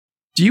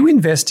Do you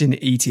invest in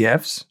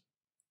ETFs?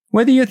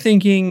 Whether you're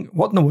thinking,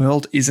 what in the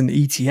world is an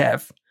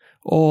ETF?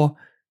 Or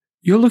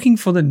you're looking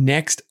for the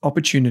next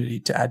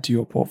opportunity to add to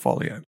your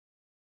portfolio,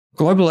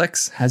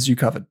 GlobalX has you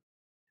covered.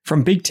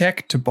 From big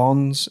tech to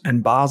bonds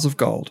and bars of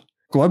gold,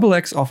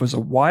 GlobalX offers a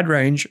wide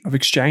range of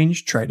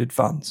exchange-traded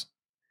funds.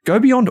 Go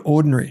beyond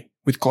ordinary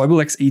with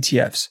GlobalX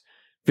ETFs.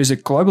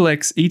 Visit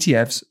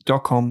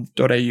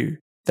globalxetfs.com.au.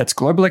 That's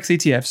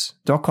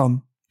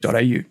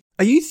globalxetfs.com.au.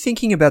 Are you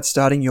thinking about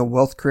starting your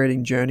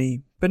wealth-creating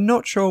journey, but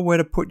not sure where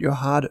to put your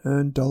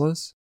hard-earned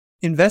dollars?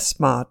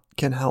 InvestSmart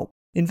can help.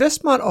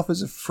 InvestSmart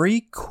offers a free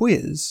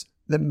quiz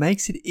that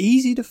makes it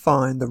easy to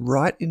find the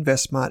right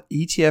InvestSmart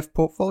ETF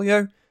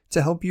portfolio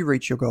to help you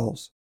reach your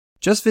goals.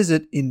 Just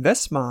visit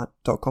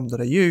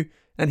investsmart.com.au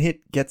and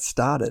hit Get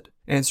Started.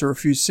 Answer a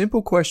few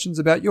simple questions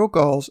about your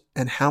goals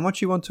and how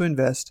much you want to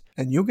invest,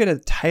 and you'll get a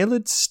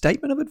tailored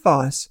statement of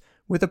advice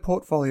with a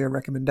portfolio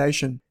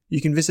recommendation. You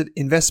can visit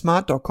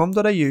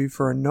investsmart.com.au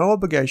for a no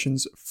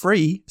obligations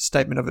free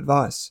statement of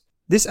advice.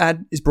 This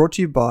ad is brought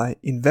to you by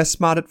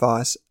InvestSmart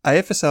Advice,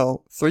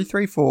 AFSL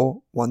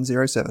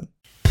 334107.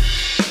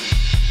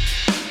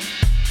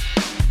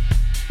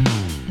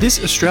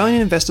 This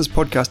Australian Investors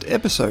Podcast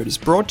episode is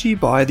brought to you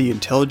by The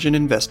Intelligent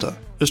Investor,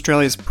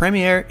 Australia's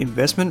premier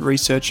investment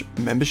research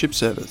membership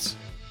service.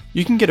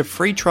 You can get a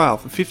free trial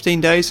for 15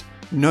 days,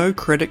 no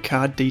credit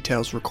card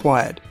details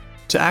required.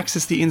 To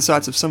access the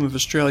insights of some of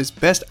Australia's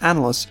best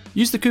analysts,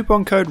 use the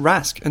coupon code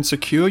RASK and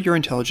secure your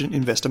Intelligent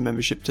Investor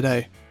membership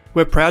today.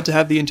 We're proud to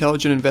have The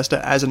Intelligent Investor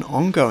as an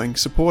ongoing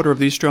supporter of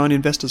the Australian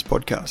Investors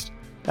Podcast.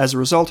 As a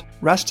result,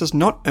 RASK does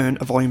not earn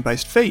a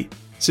volume-based fee.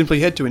 Simply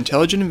head to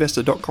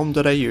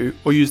intelligentinvestor.com.au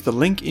or use the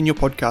link in your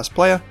podcast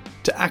player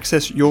to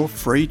access your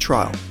free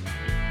trial.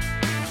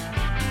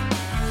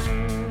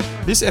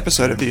 This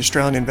episode of the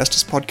Australian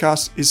Investors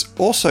Podcast is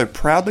also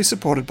proudly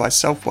supported by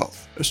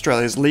Selfwealth,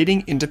 Australia's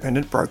leading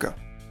independent broker.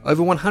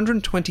 Over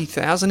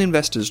 120,000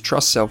 investors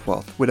trust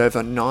Selfwealth with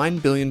over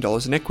 $9 billion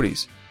in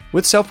equities.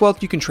 With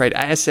Selfwealth, you can trade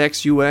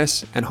ASX,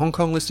 US, and Hong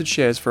Kong listed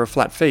shares for a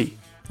flat fee.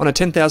 On a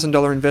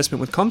 $10,000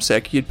 investment with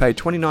CommSec, you'd pay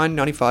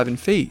 $29.95 in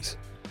fees.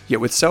 Yet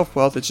with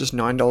Selfwealth, it's just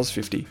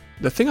 $9.50.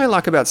 The thing I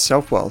like about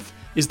Selfwealth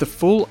is the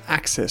full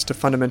access to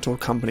fundamental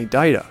company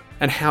data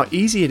and how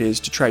easy it is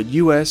to trade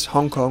US,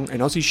 Hong Kong,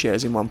 and Aussie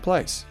shares in one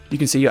place. You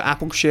can see your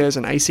Apple shares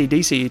and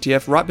ACDC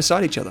ETF right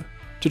beside each other.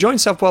 To join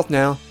Selfwealth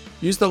now,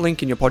 use the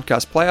link in your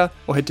podcast player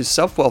or head to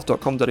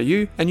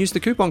selfwealth.com.au and use the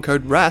coupon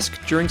code RASK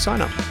during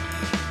sign-up.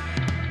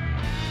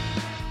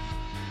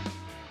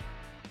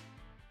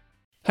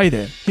 Hey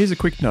there, here's a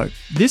quick note.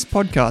 This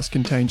podcast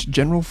contains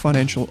general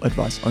financial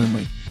advice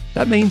only.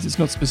 That means it's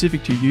not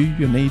specific to you,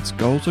 your needs,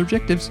 goals, or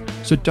objectives,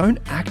 so don't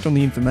act on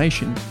the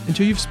information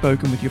until you've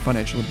spoken with your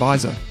financial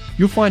advisor.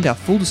 You'll find our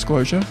full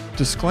disclosure,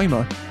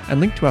 disclaimer, and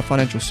link to our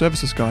financial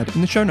services guide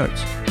in the show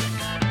notes.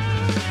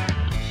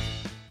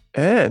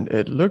 And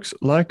it looks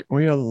like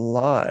we are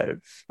live,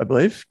 I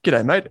believe.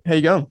 G'day, mate. How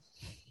you going?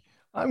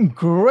 I'm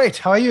great.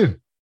 How are you?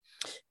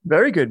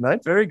 Very good,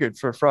 mate. Very good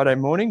for a Friday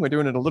morning. We're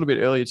doing it a little bit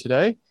earlier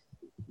today.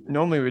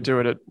 Normally we do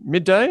it at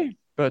midday,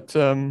 but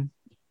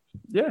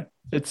yeah,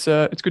 it's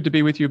good to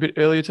be with you a bit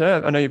earlier today.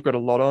 I know you've got a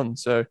lot on.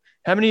 So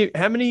how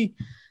many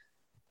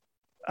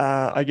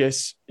I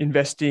guess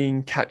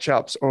investing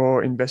catch-ups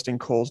or investing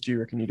calls do you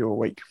reckon you do a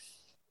week?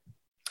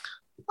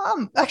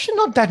 Actually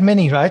not that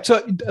many, right?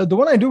 So the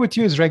one I do with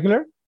you is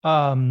regular.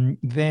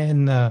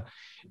 Then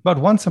about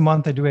once a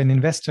month, I do an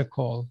investor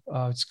call.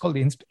 It's called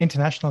the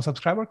International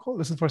Subscriber Call.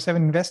 This is for 7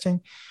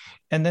 Investing.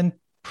 And then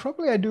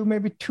probably I do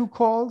maybe 2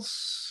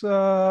 calls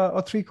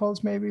or 3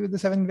 calls maybe with the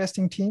 7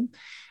 Investing team.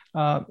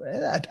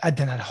 Then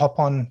I'd hop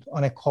on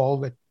a call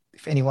with,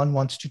 if anyone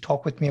wants to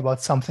talk with me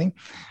about something,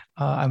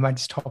 I might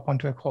just hop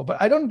onto a call. But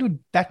I don't do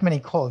that many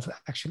calls,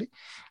 actually.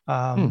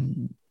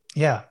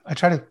 Yeah, I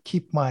try to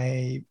keep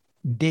my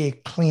day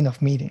clean of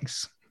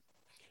meetings.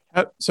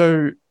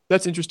 So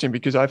that's interesting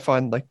because I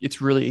find like it's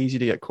really easy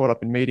to get caught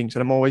up in meetings,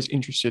 and I'm always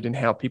interested in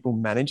how people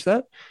manage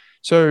that.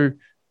 So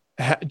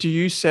do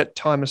you set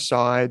time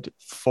aside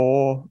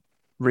for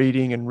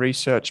reading and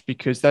research?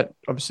 Because that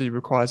obviously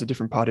requires a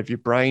different part of your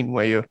brain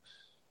where you're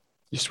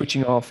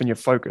switching off and you're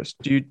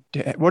focused.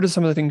 What are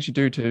some of the things you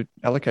do to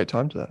allocate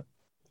time to that?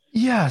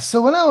 Yeah.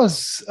 So when I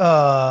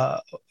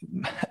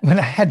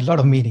had a lot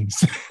of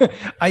meetings,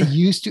 I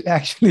used to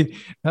actually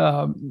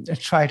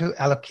try to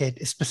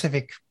allocate a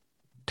specific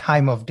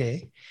time of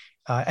day,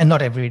 and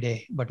not every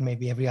day, but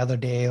maybe every other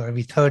day or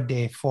every third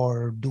day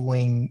for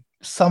doing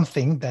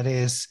something that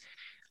is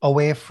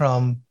away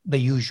from the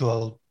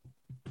usual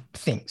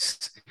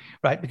things,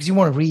 right? Because you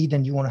want to read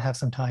and you want to have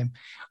some time.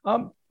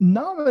 Now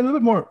I'm a little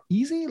bit more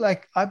easy.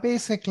 Like I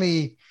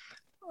basically,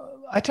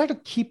 I try to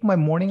keep my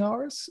morning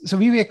hours. So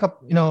we wake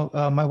up,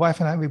 my wife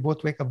and I, we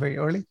both wake up very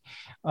early.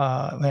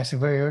 When I say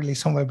very early,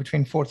 somewhere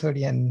between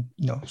 4:30 and,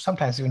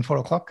 sometimes even 4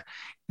 o'clock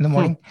in the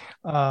morning.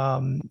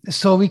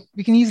 So we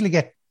can easily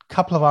get a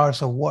couple of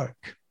hours of work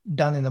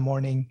done in the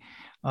morning,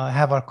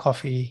 have our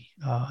coffee,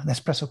 an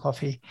espresso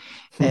coffee,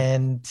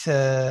 and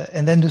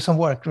then do some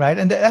work, right?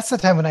 And that's the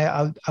time when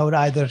I would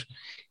either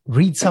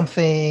read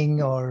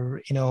something,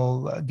 or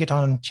get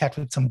on and chat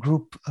with some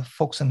group of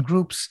folks and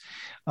groups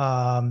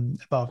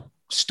about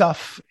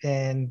stuff.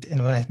 And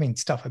when I mean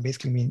stuff, I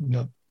basically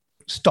mean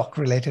stock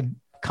related,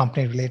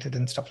 company related,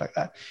 and stuff like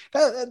that.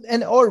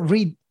 Or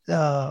read.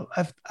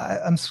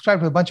 I'm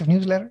subscribed to a bunch of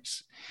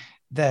newsletters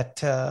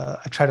that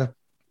I try to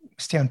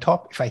stay on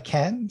top if I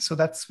can. So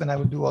that's when I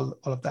would do all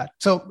of that.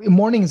 So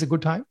morning is a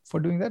good time for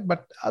doing that.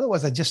 But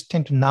otherwise, I just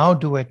tend to now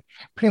do it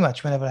pretty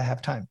much whenever I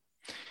have time.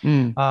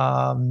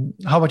 How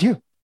about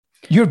you?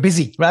 You're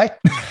busy, right?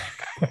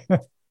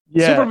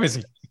 Yeah. Super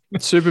busy.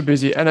 Super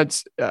busy. And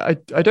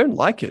I don't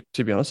like it,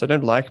 to be honest. I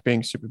don't like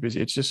being super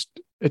busy. It's just,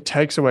 it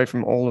takes away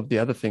from all of the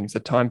other things, the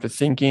time for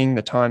thinking,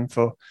 the time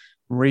for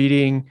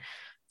reading.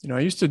 I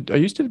used to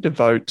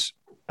devote,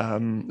 I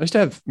used to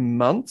have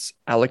months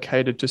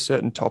allocated to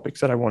certain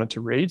topics that I wanted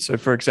to read. So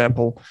for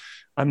example,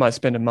 I might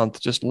spend a month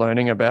just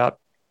learning about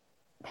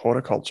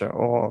horticulture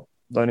or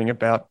learning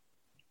about,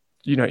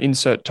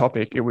 insert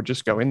topic. It would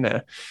just go in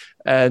there.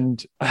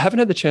 And I haven't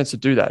had the chance to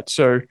do that.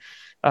 So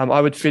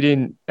I would fit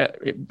in,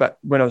 but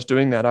when I was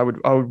doing that, I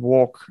would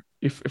walk.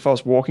 If I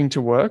was walking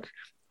to work,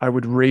 I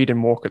would read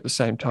and walk at the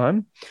same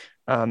time.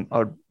 I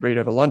would read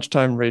over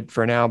lunchtime, read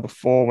for an hour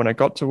before when I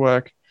got to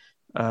work,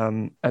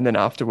 and then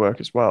after work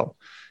as well.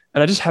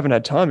 And I just haven't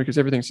had time because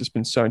everything's just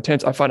been so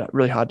intense. I find it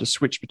really hard to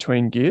switch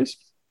between gears.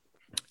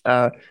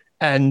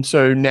 And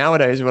so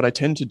nowadays, what I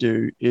tend to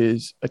do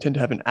is I tend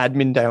to have an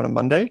admin day on a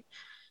Monday.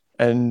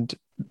 And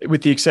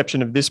with the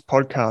exception of this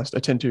podcast, I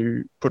tend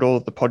to put all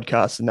of the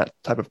podcasts and that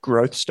type of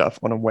growth stuff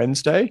on a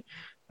Wednesday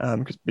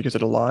because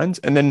it aligns.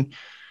 And then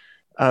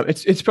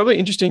it's probably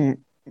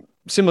interesting,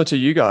 similar to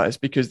you guys,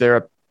 because there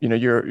are,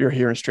 you're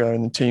here in Australia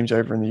and the team's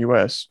over in the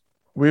US.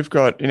 We've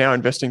got, in our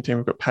investing team,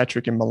 we've got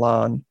Patrick in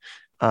Milan.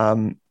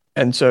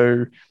 And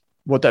so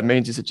what that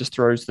means is it just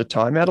throws the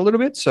time out a little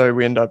bit. So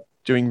we end up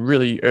doing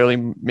really early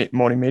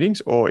morning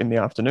meetings or in the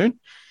afternoon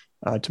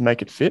to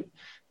make it fit.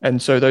 And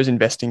so those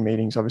investing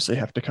meetings obviously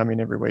have to come in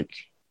every week.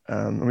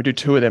 And we do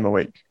 2 of them a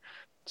week.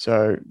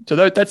 So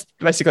that's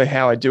basically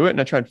how I do it.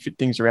 And I try and fit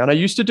things around. I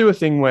used to do a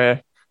thing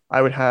where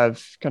I would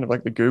have kind of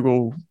like the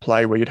Google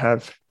Play where you'd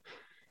have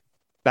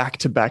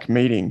back-to-back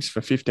meetings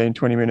for 15,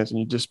 20 minutes and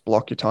you just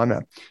block your time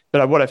out.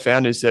 But what I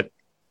found is that,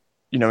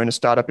 in a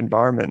startup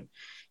environment,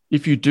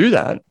 if you do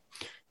that,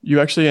 you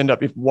actually end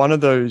up, if one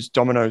of those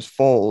dominoes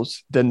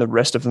falls, then the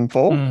rest of them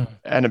fall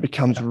and it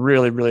becomes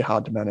really, really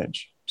hard to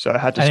manage. So I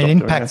had to stop doing that.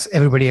 And it impacts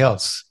everybody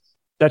else.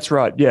 That's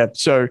right. Yeah.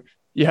 So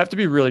you have to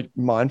be really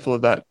mindful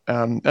of that.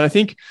 And I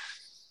think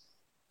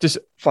just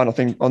final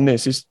thing on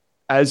this is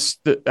as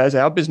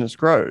our business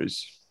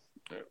grows,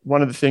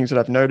 one of the things that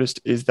I've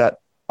noticed is that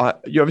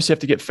you obviously have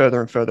to get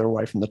further and further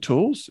away from the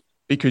tools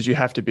because you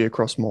have to be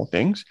across more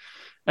things.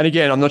 And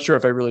again, I'm not sure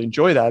if I really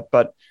enjoy that,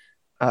 but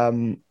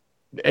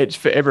it's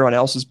for everyone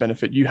else's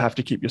benefit. You have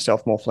to keep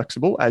yourself more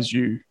flexible as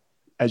you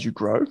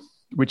grow,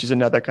 which is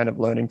another kind of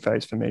learning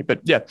phase for me.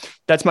 But yeah,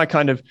 that's my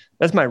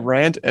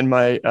rant and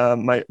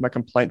my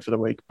complaint for the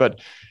week. But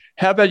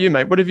how about you,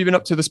 mate? What have you been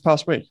up to this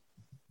past week?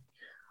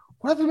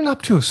 What have I been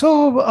up to?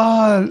 So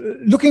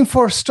looking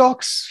for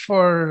stocks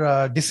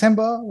for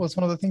December was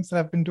one of the things that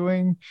I've been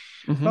doing.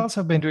 Mm-hmm. What else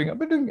I've been doing? I've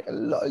been doing a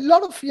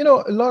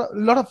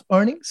lot of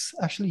earnings.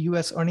 Actually,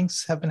 US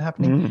earnings have been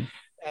happening.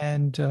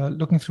 And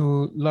looking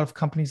through a lot of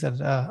companies that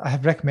I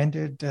have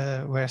recommended,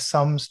 where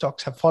some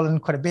stocks have fallen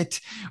quite a bit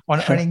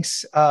on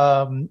earnings.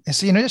 So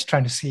just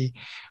trying to see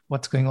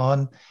what's going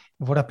on,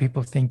 what are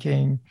people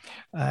thinking,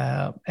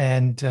 what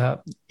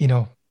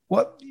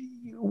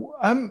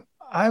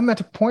I'm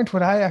at a point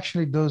where I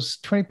actually those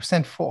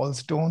 20%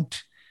 falls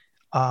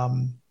I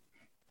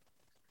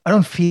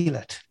don't feel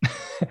it.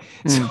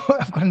 So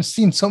I've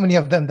seen so many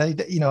of them that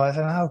I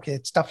said, okay,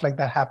 stuff like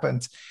that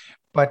happens,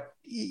 but.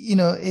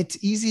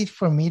 It's easy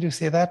for me to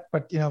say that,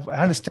 but, I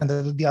understand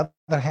that on the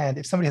other hand,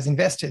 if somebody has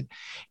invested,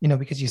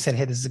 because you said,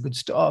 hey, this is a good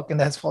stock and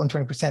that has fallen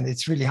 20%,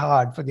 it's really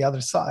hard for the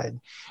other side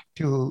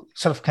to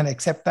sort of kind of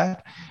accept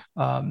that.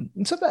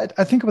 And so that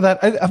I think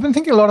about that. I've been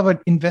thinking a lot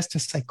about investor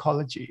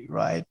psychology,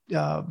 right?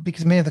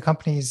 Because many of the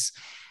companies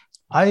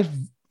I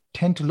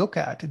tend to look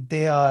at,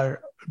 they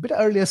are a bit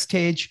earlier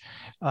stage,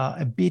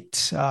 a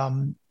bit,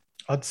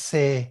 I'd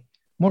say,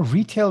 more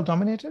retail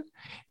dominated.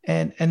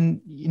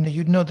 And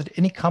you'd know that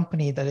any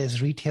company that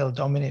is retail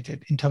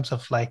dominated in terms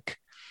of like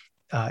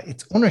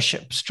its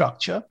ownership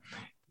structure,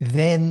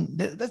 then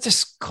that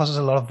just causes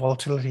a lot of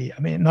volatility.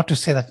 I mean, not to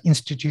say that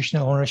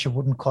institutional ownership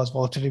wouldn't cause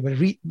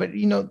volatility, but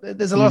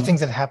there's a lot of things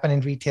that happen in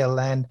retail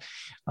land.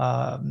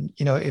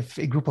 If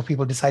a group of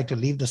people decide to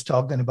leave the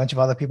stock, then a bunch of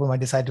other people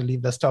might decide to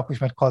leave the stock, which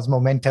might cause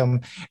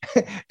momentum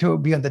to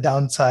be on the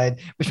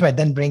downside, which might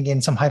then bring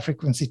in some high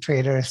frequency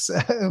traders,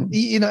 and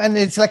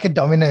it's like a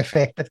domino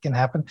effect that can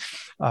happen.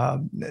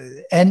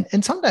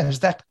 And sometimes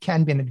that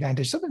can be an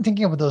advantage. So I've been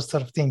thinking about those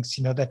sort of things,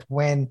 that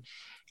when,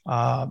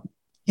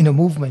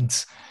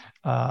 movements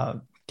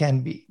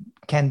can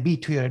be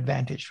to your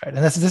advantage, right?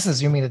 And this is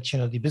assuming that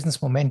the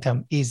business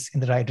momentum is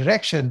in the right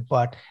direction,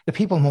 but the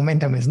people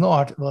momentum is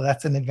not. Well,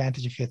 that's an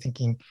advantage if you're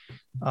thinking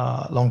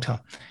long term.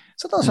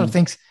 So those sort of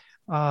things.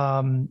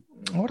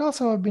 What else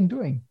have I been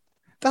doing?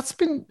 That's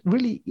been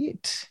really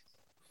it.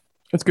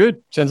 That's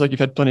good. Sounds like you've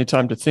had plenty of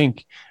time to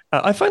think.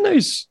 I find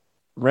those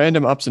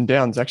random ups and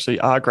downs actually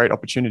are great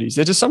opportunities.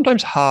 They're just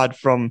sometimes hard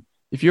from,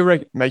 if you're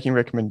making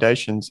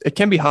recommendations, it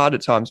can be hard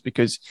at times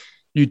because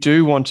you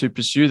do want to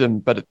pursue them,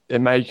 but it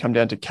may come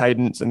down to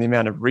cadence and the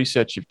amount of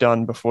research you've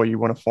done before you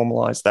want to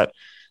formalize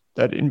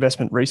that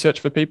investment research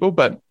for people.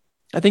 But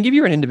I think if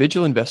you're an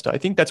individual investor, I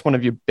think that's one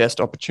of your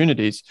best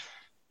opportunities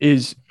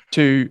is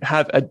to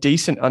have a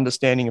decent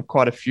understanding of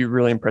quite a few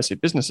really impressive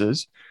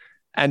businesses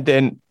and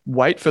then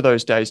wait for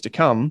those days to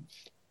come.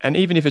 And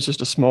even if it's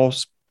just a small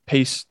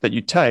piece that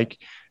you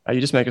take, you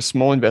just make a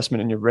small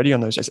investment and you're ready on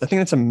those days. I think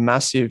that's a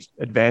massive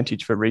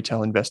advantage for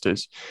retail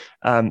investors.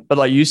 But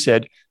like you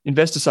said,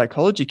 investor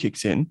psychology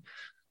kicks in.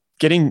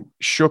 Getting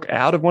shook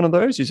out of one of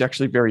those is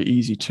actually very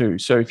easy too.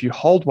 So if you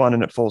hold one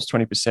and it falls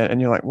 20% and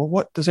you're like, well,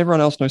 what does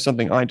everyone else know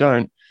something I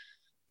don't?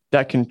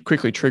 That can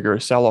quickly trigger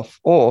a sell-off.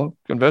 Or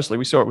conversely,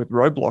 we saw it with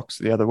Roblox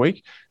the other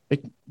week.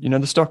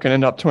 The stock can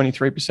end up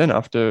 23%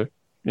 after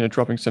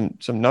dropping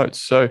some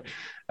notes. So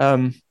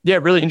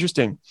really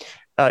interesting.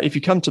 If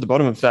you come to the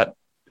bottom of that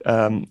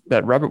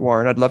rabbit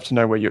warren, I'd love to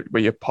know where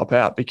you pop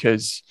out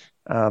because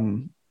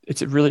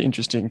it's a really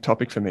interesting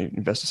topic for me,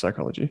 investor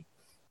psychology.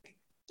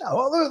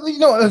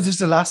 Well, just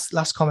the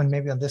last comment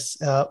maybe on this.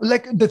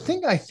 Like the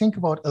thing I think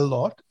about a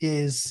lot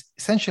is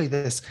essentially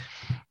this,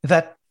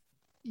 that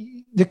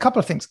the couple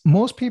of things.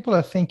 Most people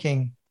are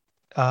thinking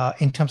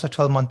in terms of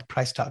 12-month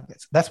price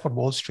targets. That's what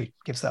Wall Street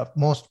gives out.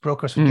 Most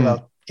brokers would give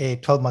out a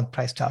 12-month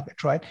price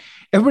target, right?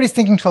 Everybody's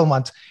thinking 12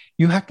 months.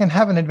 You can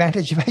have an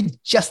advantage by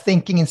just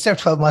thinking instead of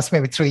 12 months,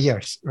 maybe 3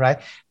 years, right?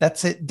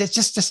 That's it.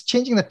 That's just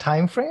changing the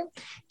time frame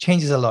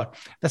changes a lot.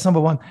 That's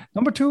number one.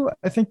 Number two,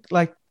 I think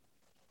like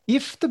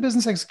if the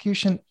business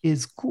execution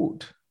is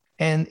good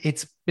and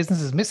its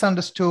business is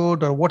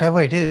misunderstood or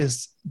whatever it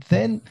is,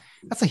 then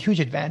that's a huge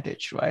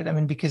advantage, right? I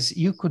mean, because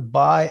you could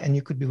buy and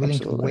you could be willing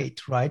to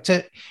wait, right?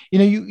 So,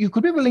 you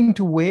could be willing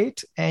to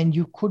wait and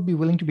you could be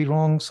willing to be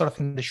wrong sort of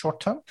in the short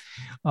term.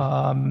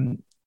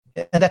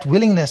 And that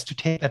willingness to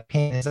take that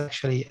pain is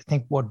actually, I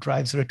think, what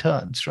drives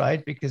returns,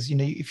 right? Because,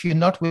 if you're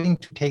not willing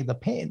to take the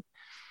pain,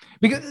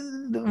 because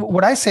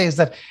what I say is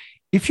that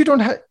if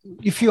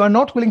you are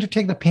not willing to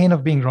take the pain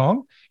of being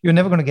wrong, you're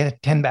never going to get a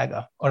 10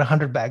 bagger or a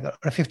 100 bagger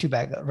or a 50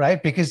 bagger,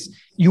 right? Because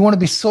you want to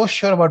be so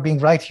sure about being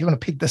right, you're going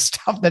to pick the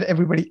stuff that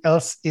everybody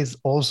else is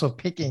also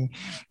picking,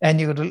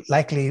 and you're going to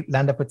likely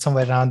land up with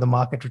somewhere around the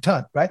market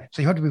return, right?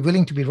 So you have to be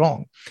willing to be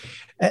wrong.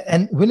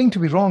 And willing to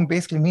be wrong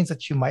basically means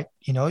that you might,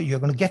 you're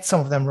going to get some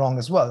of them wrong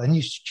as well. And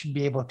you should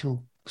be able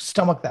to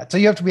stomach that. So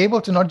you have to be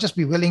able to not just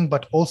be willing,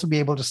 but also be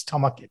able to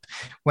stomach it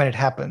when it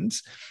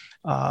happens.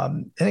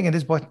 And again,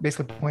 this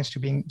basically points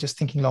to just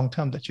thinking long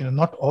term, that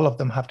not all of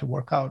them have to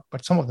work out,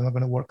 but some of them are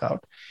going to work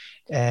out,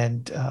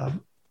 and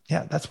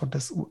that's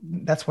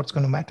what's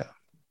going to matter.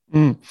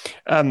 And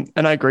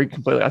I agree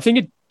completely. I think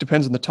it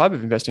depends on the type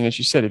of investing, as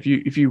you said. If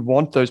you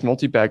want those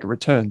multi-bagger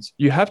returns,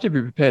 you have to be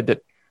prepared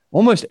that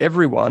almost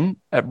everyone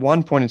at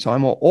one point in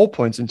time or all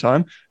points in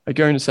time are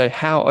going to say,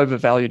 how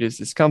overvalued is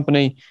this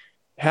company?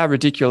 How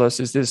ridiculous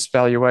is this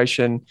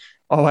valuation?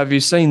 Oh, have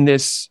you seen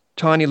this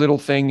tiny little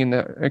thing in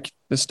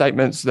the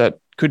statements that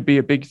could be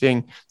a big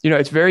thing?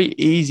 It's very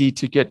easy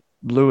to get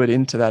lured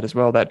into that as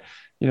well. That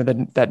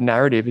that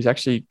narrative is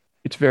actually,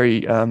 it's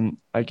very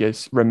I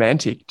guess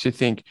romantic to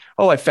think,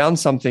 oh, I found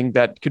something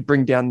that could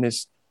bring down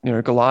this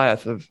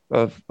Goliath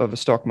of a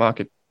stock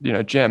market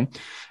gem.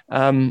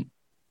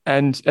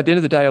 And at the end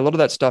of the day, a lot of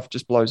that stuff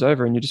just blows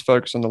over and you just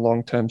focus on the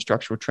long-term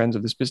structural trends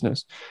of this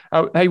business.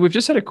 Hey, we've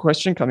just had a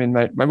question come in,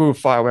 mate. Maybe we'll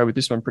fire away with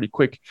this one pretty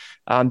quick.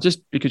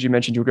 Just because you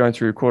mentioned you were going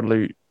through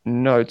quarterly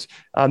notes.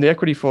 The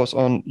Equity Force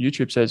on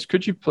YouTube says,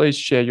 could you please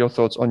share your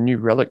thoughts on New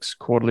Relic's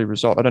quarterly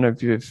result? I don't know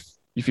if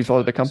you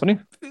follow the company.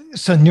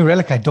 So New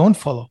Relic, I don't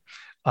follow.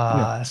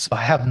 So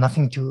I have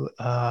nothing to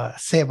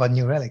say about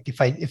New Relic. If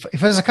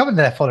it was a company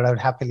that I followed, I would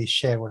happily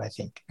share what I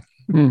think.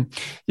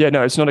 Yeah,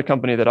 no, it's not a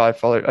company that I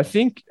follow. I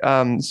think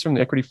it's from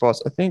the Equity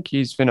Force. I think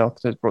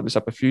Vinod has brought this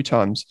up a few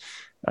times.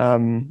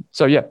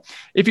 So yeah,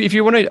 if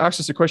you want to ask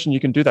us a question, you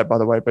can do that, by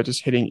the way, by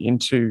just heading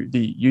into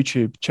the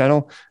YouTube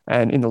channel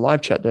and in the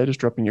live chat there,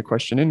 just dropping your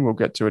question in. We'll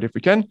get to it if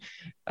we can.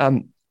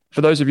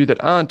 For those of you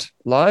that aren't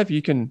live,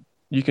 you can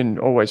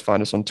always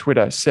find us on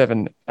Twitter,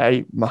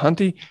 7A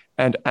Mahanti,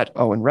 and at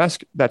Owen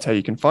Rask. That's how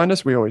you can find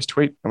us. We always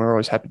tweet and we're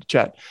always happy to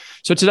chat.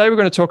 So today we're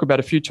going to talk about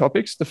a few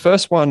topics. The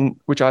first one,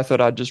 which I thought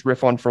I'd just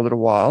riff on for a little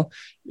while,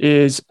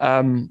 is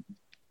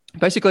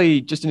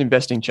basically just an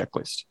investing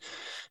checklist.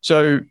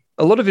 So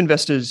a lot of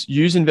investors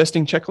use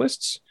investing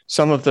checklists.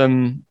 Some of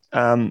them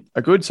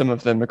are good, some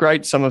of them are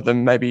great, some of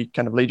them maybe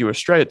kind of lead you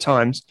astray at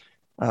times.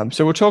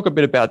 So we'll talk a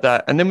bit about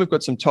that. And then we've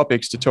got some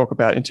topics to talk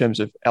about in terms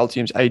of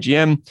Altium's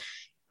AGM,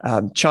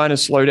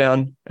 China's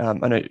slowdown.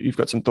 I know you've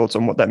got some thoughts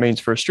on what that means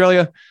for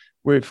Australia.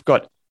 We've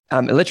got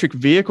electric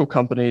vehicle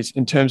companies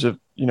in terms of,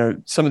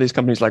 some of these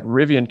companies like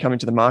Rivian coming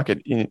to the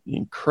market in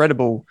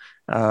incredible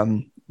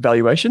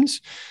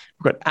valuations.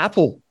 We've got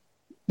Apple,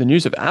 the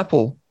news of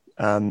Apple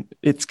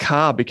its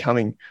car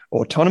becoming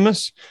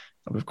autonomous.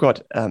 We've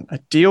got a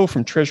deal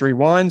from Treasury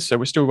Wines, so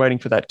we're still waiting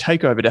for that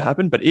takeover to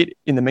happen, but it,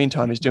 in the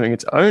meantime, is doing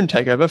its own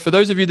takeover. For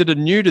those of you that are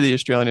new to the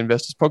Australian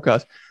Investors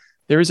Podcast,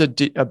 there is a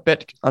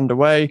bet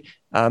underway.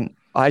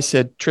 I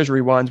said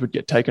Treasury Wines would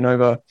get taken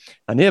over.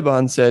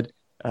 Anirban said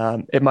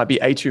it might be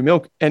A2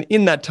 Milk, and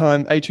in that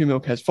time, A2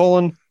 Milk has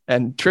fallen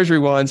and Treasury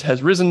Wines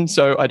has risen,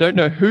 so I don't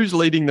know who's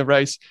leading the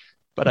race,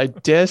 but I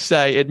dare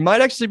say it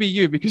might actually be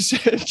you, because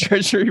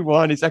Treasury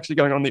Wine is actually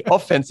going on the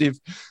offensive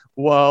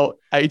while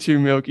A2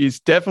 Milk is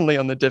definitely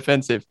on the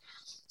defensive.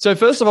 So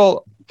first of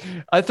all,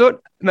 I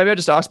thought maybe I'll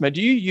just ask, mate,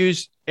 do you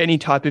use any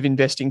type of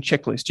investing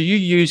checklist? Do you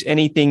use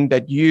anything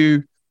that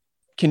you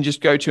can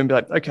just go to and be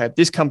like, okay,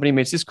 this company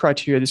meets this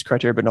criteria,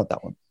 but not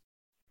that one?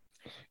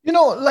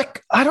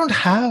 Like I don't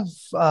have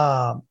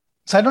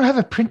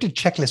a printed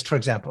checklist, for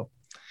example.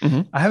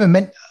 Mm-hmm. I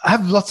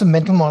have lots of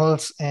mental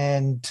models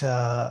and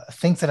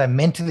things that I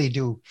mentally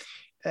do.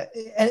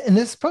 And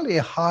it's probably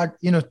a hard,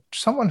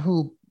 someone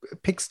who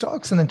picks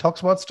stocks and then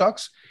talks about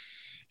stocks.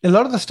 A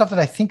lot of the stuff that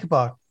I think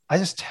about, I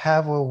just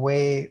have a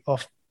way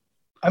of,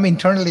 I'm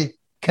internally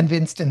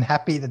convinced and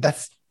happy that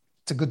it's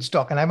a good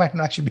stock. And I might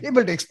not actually be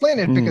able to explain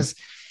it because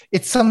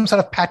it's some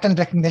sort of pattern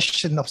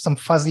recognition of some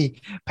fuzzy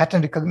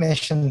pattern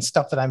recognition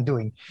stuff that I'm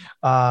doing.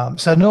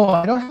 So no,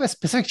 I don't have a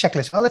specific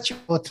checklist. I'll let you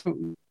go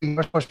through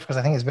yours first because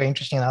I think it's very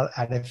interesting. And I'll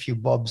add a few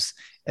bobs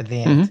at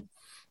the end. Mm-hmm.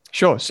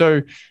 Sure.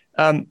 So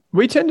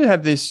we tend to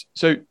have this.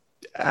 So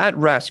at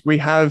Rask, we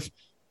have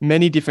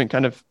many different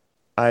kind of,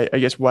 I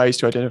guess, ways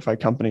to identify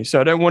companies.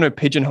 So I don't want to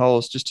pigeonhole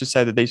us just to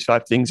say that these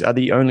 5 things are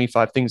the only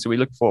 5 things that we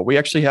look for. We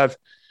actually have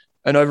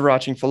an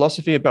overarching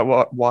philosophy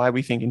about why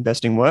we think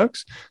investing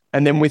works.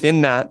 And then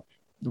within that,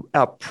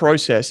 our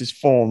process is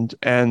formed.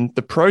 And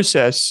the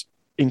process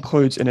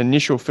includes an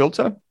initial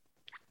filter,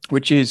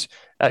 which is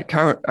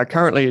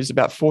currently is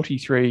about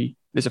 43.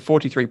 There's a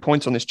 43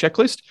 points on this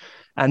checklist.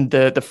 And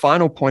the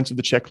final points of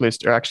the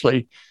checklist are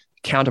actually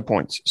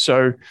counterpoints.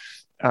 So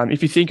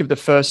if you think of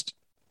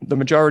the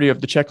majority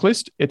of the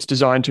checklist, it's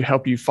designed to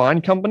help you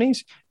find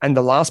companies. And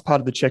the last part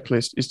of the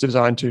checklist is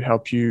designed to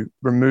help you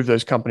remove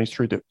those companies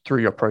through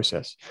your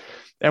process.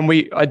 And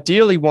we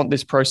ideally want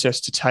this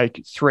process to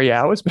take 3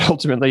 hours, but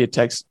ultimately it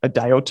takes a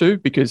day or 2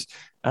 because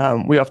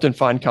we often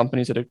find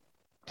companies that are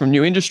from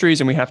new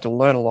industries and we have to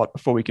learn a lot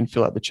before we can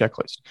fill out the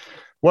checklist.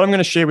 What I'm going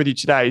to share with you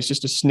today is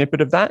just a snippet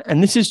of that.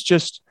 And this is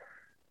just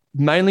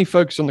mainly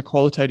focused on the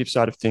qualitative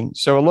side of things.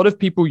 So a lot of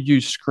people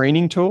use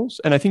screening tools,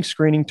 and I think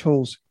screening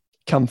tools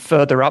come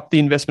further up the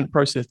investment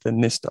process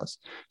than this does.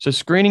 So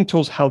screening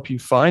tools help you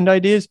find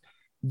ideas.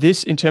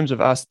 This, in terms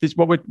of us,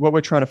 what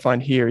we're trying to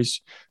find here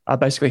is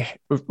basically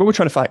what we're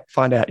trying to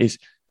find out is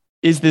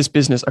this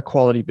business a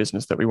quality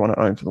business that we want to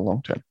own for the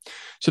long term?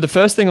 So the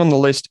first thing on the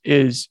list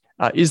is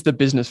the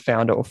business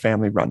founder or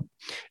family run?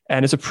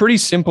 And it's a pretty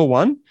simple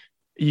one.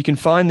 You can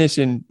find this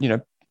in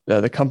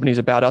the company's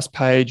About Us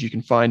page. You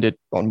can find it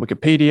on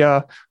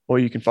Wikipedia, or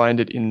you can find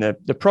it in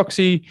the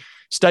proxy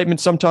statement.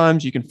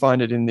 Sometimes you can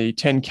find it in the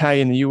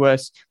 10K in the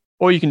US,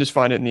 or you can just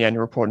find it in the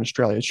annual report in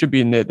Australia. It should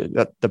be in there,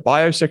 the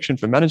bio section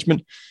for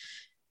management.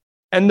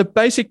 And the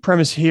basic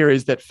premise here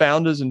is that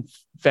founders and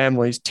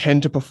families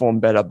tend to perform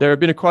better. There have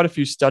been quite a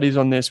few studies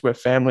on this where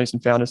families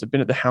and founders have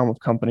been at the helm of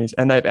companies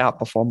and they've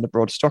outperformed the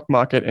broad stock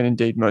market and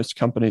indeed most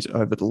companies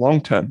over the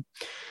long term.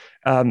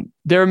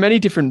 There are many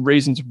different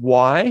reasons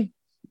why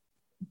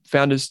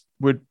founders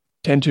would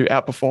tend to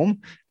outperform.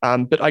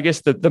 But I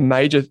guess the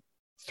major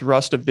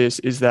thrust of this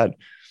is that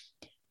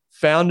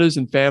founders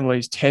and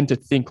families tend to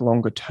think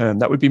longer term.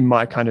 That would be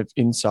my kind of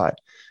insight.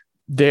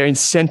 Their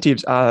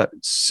incentives are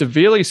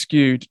severely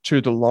skewed to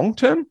the long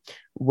term,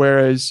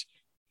 whereas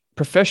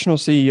professional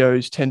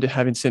CEOs tend to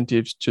have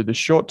incentives to the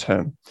short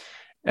term.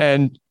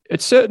 And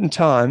at certain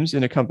times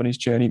in a company's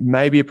journey,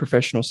 maybe a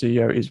professional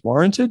CEO is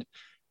warranted.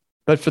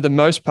 But for the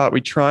most part,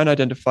 we try and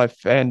identify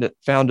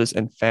founders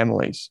and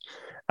families.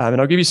 And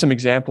I'll give you some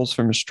examples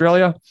from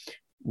Australia.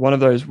 One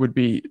of those would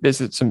be,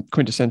 there's some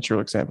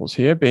quintessential examples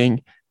here,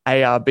 being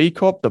ARB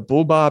Corp, the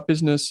Bull Bar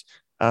business,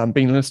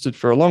 being listed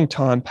for a long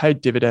time, paid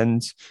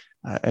dividends,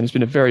 and has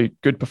been a very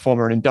good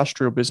performer in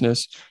industrial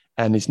business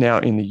and is now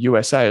in the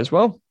USA as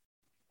well.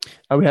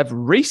 We have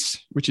Reece,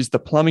 which is the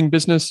plumbing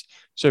business.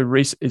 So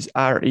Reece is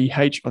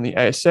REH on the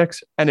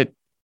ASX, and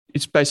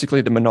it's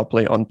basically the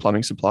monopoly on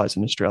plumbing supplies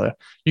in Australia.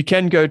 You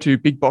can go to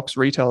big box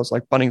retailers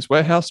like Bunnings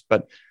Warehouse,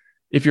 but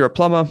if you're a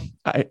plumber,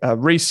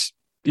 Reece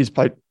is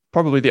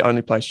probably the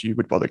only place you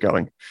would bother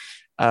going.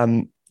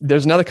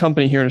 There's another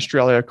company here in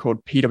Australia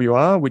called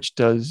PWR, which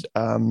does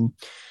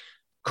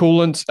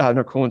cooling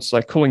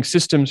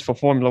systems for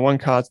Formula One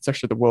cars. It's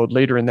actually the world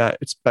leader in that.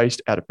 It's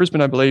based out of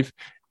Brisbane, I believe.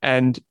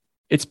 And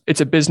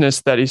it's a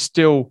business that is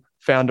still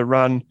founder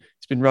run.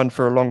 It's been run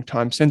for a long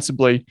time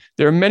sensibly.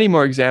 There are many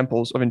more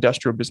examples of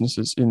industrial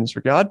businesses in this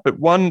regard, but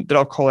one that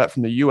I'll call out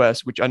from the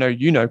US, which I know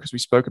you know because we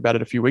spoke about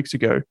it a few weeks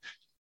ago,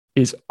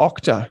 is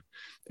Okta.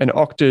 And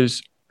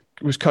Okta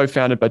was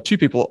co-founded by 2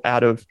 people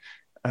out of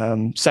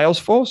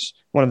Salesforce,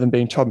 one of them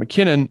being Todd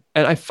McKinnon.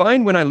 And I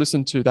find when I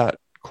listen to that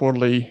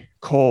quarterly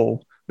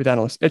call with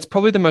analysts. It's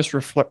probably the most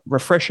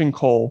refreshing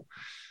call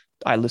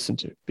I listen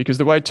to, because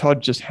the way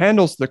Todd just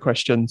handles the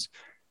questions,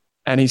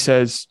 and he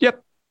says,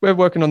 yep, we're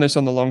working on this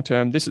on the long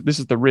term. This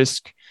is the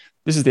risk.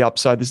 This is the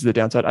upside. This is the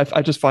downside.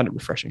 I just find it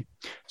refreshing.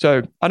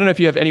 So I don't know if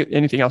you have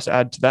anything else to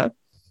add to that.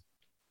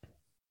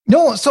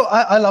 No, so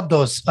I love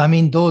those. I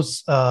mean,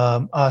 those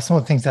are some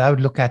of the things that I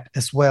would look at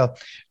as well.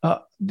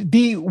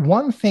 The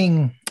one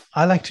thing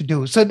I like to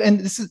do, so, and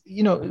this is,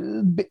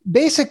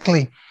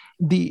 basically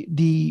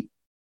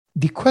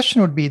the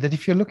question would be that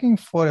if you're looking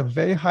for a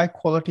very high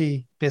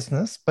quality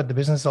business, but the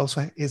business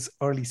also is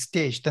early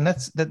stage, then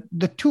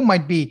the two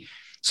might be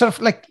sort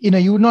of like,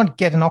 you would not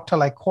get an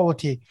Okta-like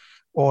quality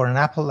or an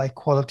Apple-like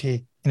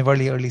quality in a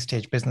very early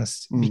stage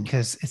business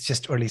because it's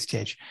just early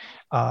stage.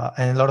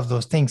 And a lot of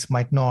those things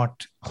might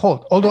not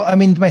hold. Although, I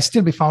mean, it might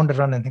still be founder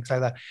run and things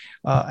like that.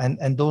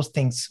 And those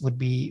things would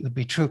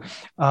be true.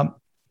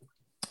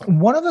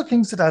 One of the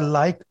things that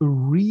I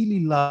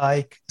really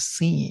like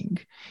seeing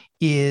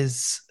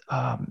is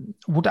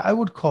what I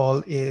would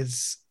call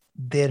is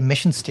their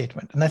mission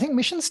statement. And I think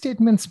mission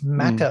statements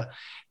matter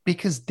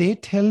because they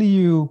tell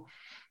you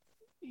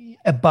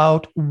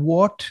about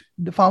what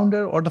the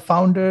founder or the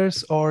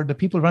founders or the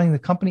people running the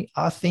company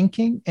are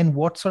thinking and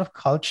what sort of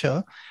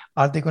culture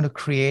are they going to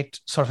create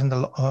sort of in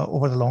the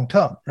over the long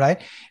term,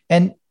 right?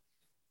 And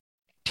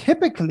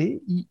typically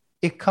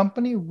a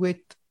company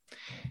with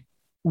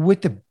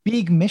a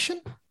big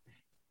mission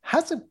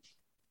has a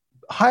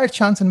higher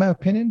chance, in my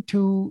opinion,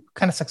 to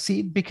kind of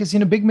succeed because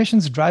big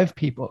missions drive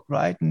people,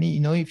 right? And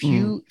if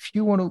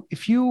you want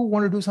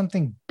to do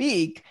something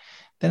big,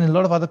 then a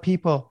lot of other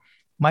people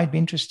might be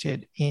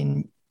interested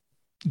in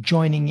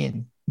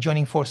joining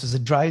forces.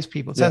 It drives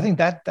people. So I think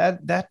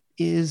that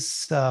is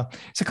so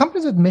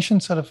companies with mission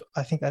sort of,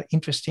 I think, are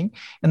interesting.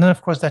 And then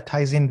of course that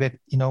ties in with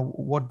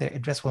what the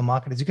addressable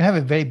market is. You can have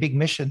a very big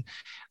mission,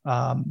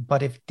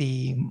 but if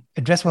the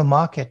addressable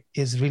market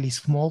is really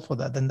small for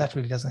that, then that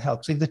really doesn't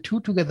help. So if the two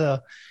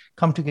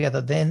come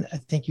together, then I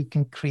think you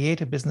can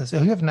create a business. You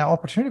have an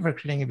opportunity for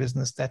creating a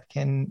business that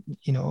can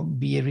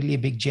be a really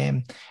big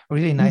gem, a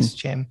really nice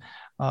gem.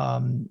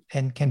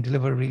 And can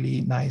deliver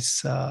really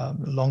nice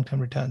long-term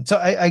return. So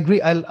I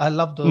agree. I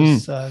love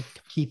those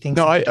key things.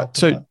 No,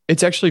 so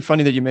it's actually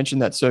funny that you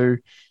mentioned that. So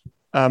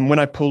when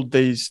I pulled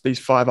these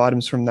 5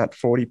 items from that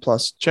 40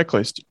 plus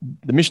checklist,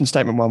 the mission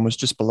statement one was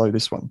just below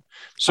this one.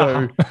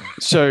 So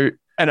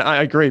and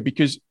I agree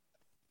because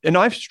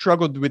I've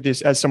struggled with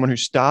this as someone who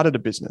started a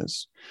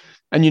business.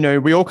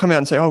 And we all come out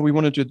and say, oh, we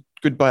want to do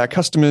good by our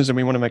customers and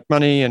we want to make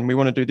money and we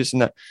want to do this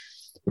and that.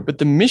 But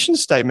the mission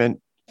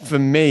statement for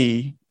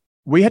me,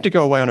 we had to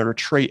go away on a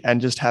retreat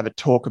and just have a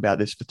talk about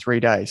this for 3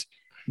 days.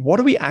 What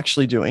are we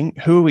actually doing?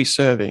 Who are we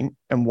serving?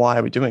 And why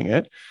are we doing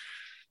it?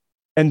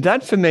 And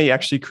that for me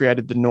actually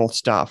created the North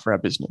Star for our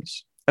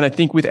business. And I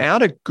think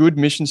without a good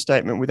mission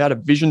statement, without a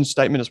vision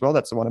statement as well,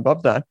 that's the one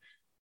above that,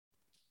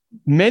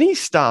 many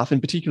staff,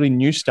 and particularly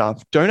new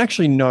staff, don't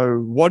actually know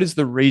what is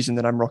the reason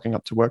that I'm rocking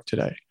up to work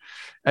today.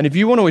 And if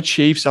you want to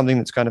achieve something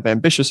that's kind of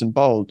ambitious and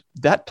bold,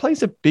 that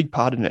plays a big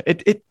part in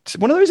it. It's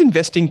one of those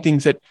investing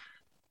things that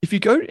if you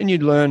go and you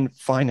learn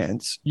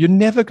finance, they're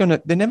never going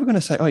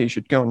to say, oh, you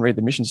should go and read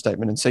the mission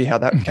statement and see how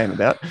that came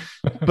about.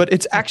 But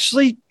it's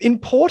actually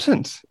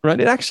important, right?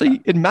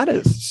 It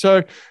matters.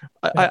 So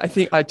I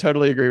think I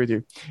totally agree with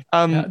you.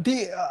 I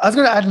was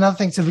going to add another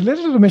thing. So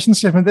related to the mission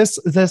statement, this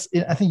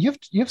I think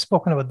you've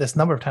spoken about this a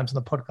number of times on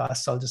the podcast.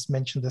 So I'll just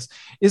mention this.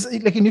 Is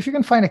like if you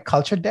can find a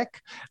culture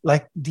deck,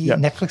 like the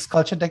Netflix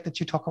culture deck that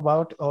you talk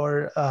about,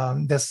 or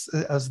this.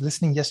 I was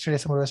listening yesterday.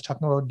 Someone was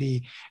talking about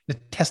the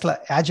Tesla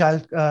Agile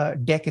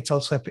deck. It's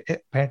also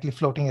apparently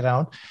floating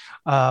around.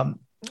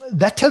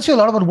 That tells you a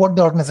lot about what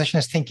the organization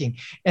is thinking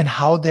and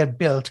how they're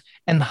built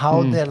and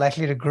how they're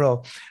likely to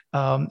grow.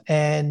 Not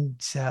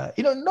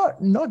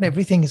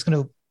everything is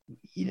going to,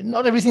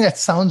 not everything that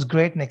sounds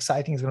great and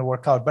exciting is going to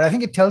work out. But I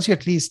think it tells you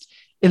at least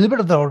a little bit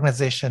of the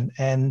organization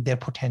and their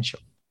potential.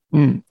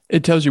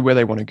 It tells you where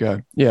they want to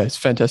go. Yeah, it's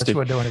fantastic. That's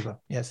where they want to go.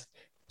 Yes.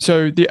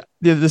 So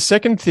the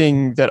second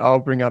thing that I'll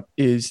bring up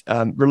is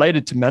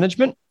related to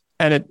management,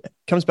 and it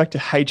comes back to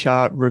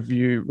HR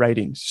review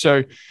ratings.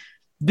 So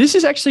this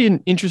is actually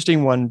an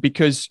interesting one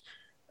because,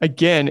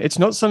 again, it's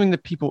not something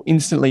that people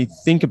instantly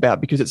think about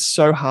because it's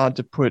so hard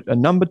to put a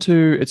number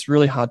to. It's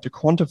really hard to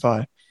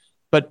quantify.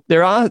 But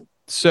there are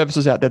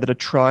services out there that are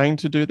trying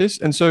to do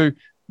this. And so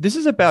this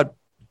is about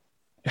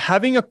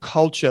having a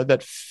culture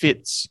that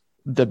fits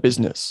the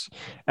business.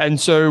 And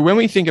so when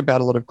we think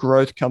about a lot of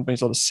growth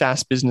companies, a lot of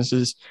SaaS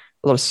businesses,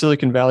 a lot of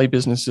Silicon Valley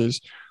businesses,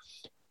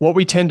 what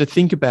we tend to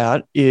think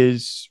about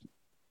is,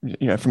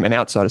 from an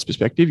outsider's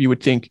perspective, you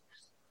would think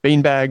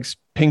beanbags,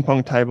 ping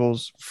pong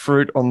tables,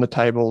 fruit on the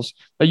tables.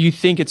 But you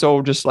think it's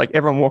all just like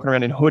everyone walking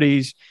around in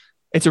hoodies.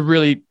 It's a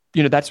really,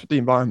 that's the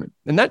environment.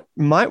 And that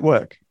might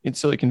work in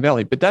Silicon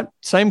Valley, but that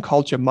same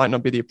culture might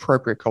not be the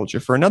appropriate culture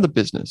for another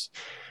business.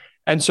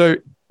 And so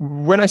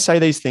when I say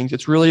these things,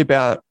 it's really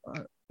about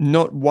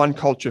not one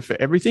culture for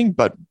everything,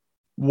 but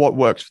what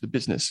works for the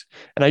business.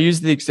 And I use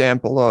the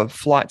example of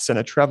Flight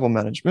Centre Travel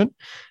Management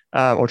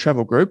or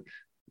Travel Group.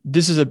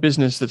 this is a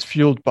business that's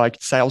fueled by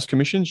sales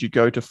commissions. You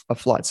go to a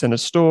Flight Centre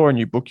store and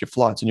you book your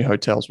flights and your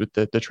hotels with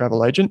the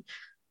travel agent.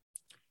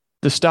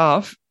 The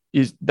staff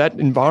that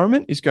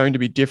environment is going to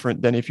be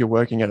different than if you're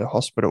working at a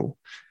hospital.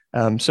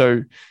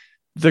 So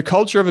the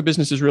culture of a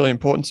business is really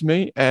important to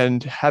me.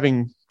 And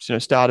having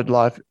started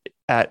life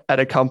at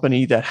a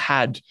company that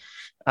had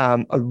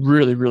a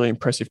really, really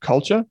impressive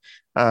culture,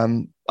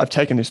 I've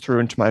taken this through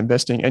into my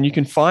investing. And you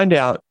can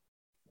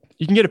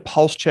get a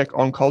pulse check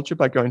on culture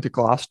by going to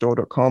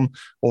glassdoor.com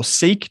or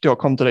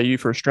seek.com.au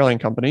for Australian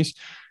companies.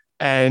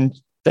 And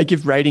they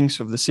give ratings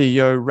of the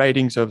CEO,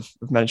 ratings of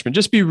management.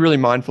 Just be really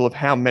mindful of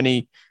how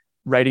many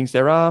ratings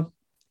there are,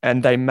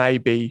 and they may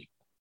be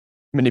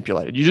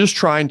manipulated. You're just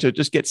trying to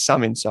just get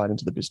some insight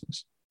into the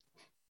business.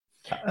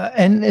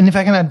 And if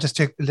I can just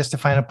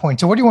define a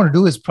point. So what you want to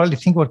do is probably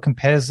think about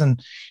comparison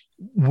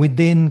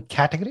within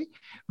category,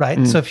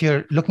 right? So if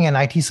you're looking at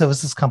an IT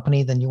services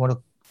company, then you want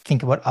to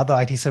think about other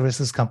IT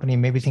services company,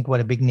 maybe think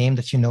about a big name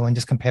that you know and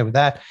just compare with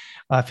that.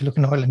 If you look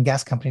at an oil and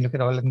gas company, look at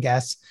oil and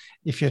gas.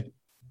 If you're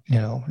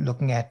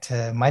looking at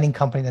a mining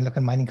company, then look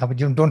at mining company.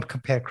 You don't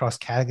compare across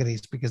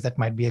categories because that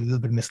might be a little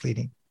bit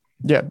misleading.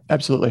 Yeah,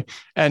 absolutely.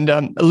 And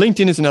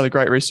LinkedIn is another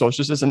great resource,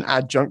 just as an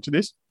adjunct to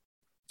this,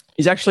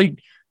 is actually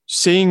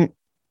seeing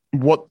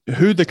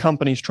who the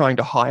company is trying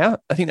to hire.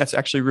 I think that's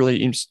actually really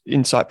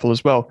insightful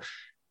as well,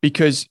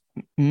 because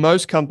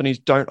most companies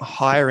don't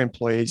hire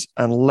employees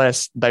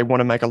unless they want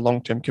to make a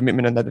long-term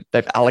commitment and that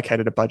they've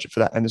allocated a budget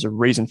for that and there's a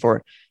reason for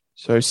it.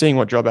 So seeing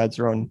what job ads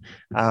are on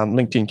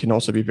LinkedIn can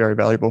also be very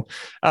valuable.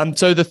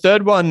 So the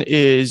third one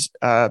is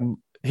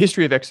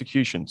history of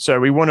execution. So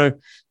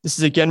this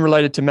is again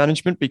related to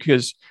management,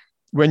 because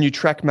when you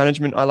track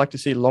management, I like to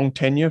see long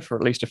tenure for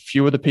at least a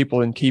few of the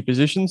people in key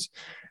positions.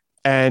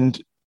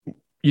 And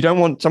you don't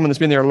want someone that's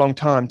been there a long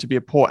time to be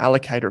a poor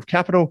allocator of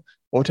capital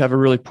or to have a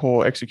really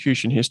poor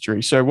execution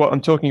history. So what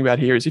I'm talking about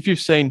here is if you've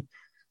seen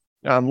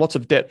lots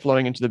of debt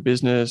flowing into the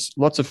business,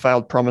 lots of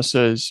failed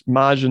promises,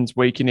 margins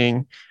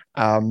weakening,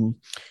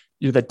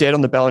 the debt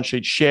on the balance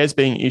sheet, shares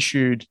being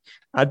issued.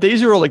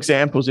 These are all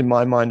examples in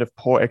my mind of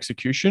poor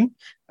execution.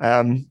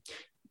 For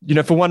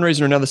one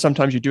reason or another,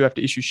 sometimes you do have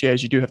to issue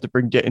shares, you do have to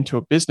bring debt into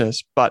a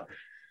business. But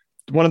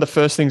one of the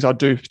first things I'll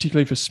do,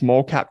 particularly for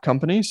small cap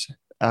companies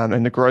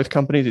and the growth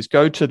companies, is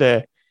go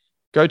to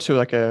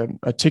like a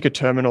ticker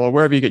terminal or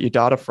wherever you get your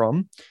data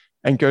from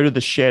and go to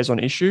the shares on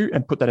issue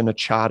and put that in a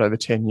chart over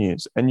 10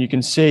 years. And you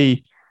can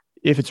see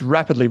if it's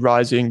rapidly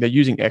rising, they're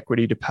using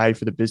equity to pay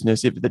for the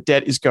business. If the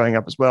debt is going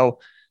up as well,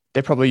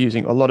 they're probably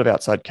using a lot of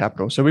outside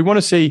capital. So we want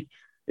to see,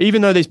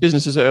 even though these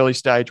businesses are early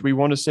stage, we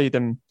want to see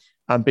them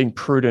being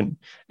prudent.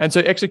 And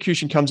so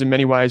execution comes in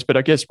many ways, but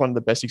I guess one of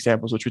the best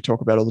examples, which we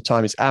talk about all the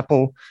time, is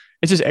Apple.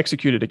 It's just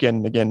executed again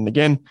and again and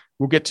again.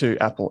 We'll get to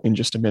Apple in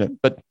just a minute,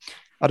 but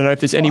I don't know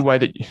if there's any way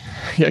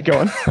that, go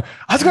on.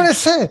 I was going to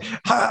say,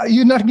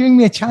 you're not giving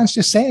me a chance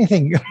to say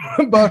anything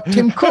about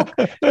Tim Cook.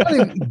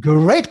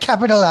 Great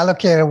capital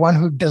allocator, one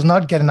who does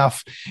not get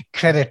enough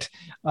credit.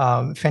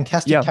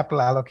 Fantastic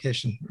capital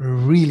allocation,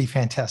 really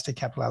fantastic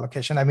capital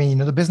allocation. I mean,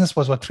 the business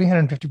was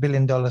 $350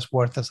 billion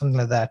worth or something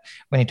like that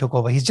when he took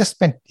over. He's just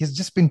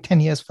been 10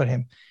 years for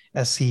him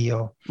as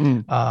CEO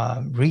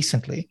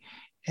recently.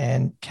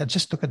 And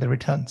just look at the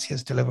returns he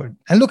has delivered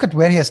and look at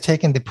where he has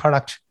taken the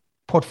product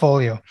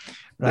portfolio.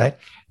 Right.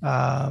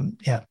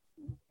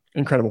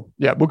 Incredible.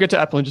 Yeah. We'll get to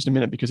Apple in just a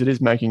minute because it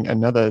is making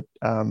another,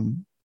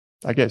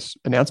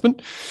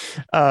 announcement.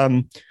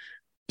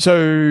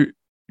 So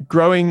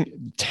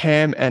growing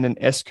TAM and an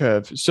S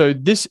curve. So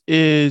this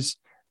is,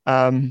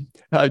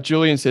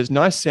 Julian says,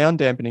 nice sound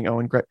dampening,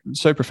 Owen. Great.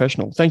 So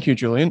professional. Thank you,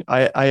 Julian.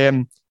 I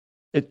am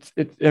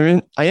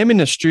in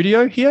a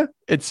studio here.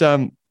 It's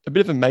a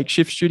bit of a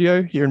makeshift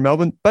studio here in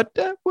Melbourne, but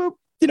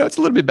it's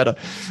a little bit better.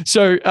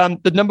 So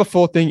the number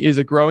 4 thing is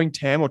a growing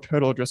TAM or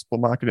total addressable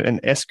market, and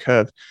S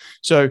curve.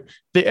 So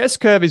the S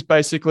curve is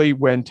basically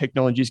when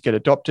technologies get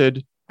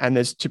adopted and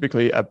there's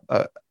typically a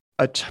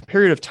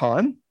period of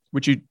time,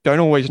 which you don't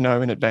always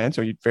know in advance,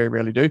 or you very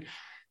rarely do,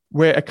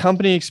 where a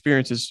company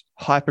experiences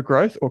hyper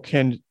growth or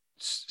can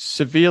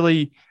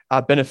severely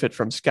benefit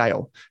from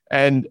scale.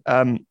 And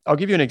I'll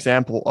give you an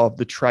example of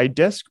the Trade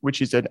Desk,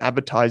 which is an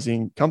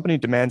advertising company,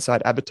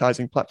 demand-side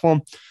advertising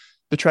platform.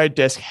 The Trade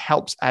Desk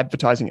helps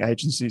advertising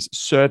agencies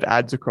serve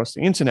ads across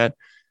the internet.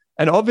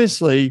 And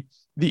obviously,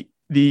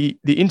 the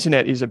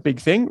internet is a big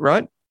thing,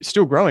 right? It's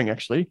still growing,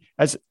 actually.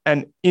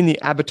 And in the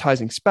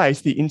advertising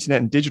space, the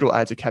internet and digital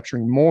ads are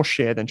capturing more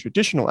share than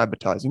traditional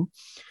advertising.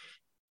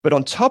 But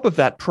on top of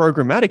that,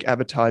 programmatic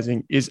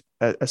advertising is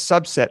a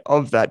subset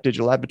of that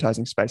digital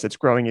advertising space that's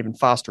growing even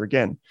faster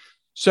again.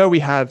 So we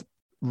have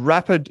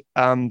rapid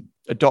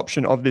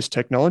adoption of this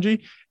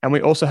technology, and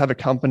we also have a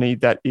company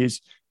that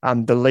is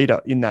the leader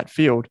in that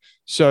field.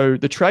 So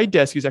the Trade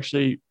Desk is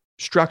actually,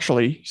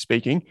 structurally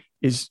speaking,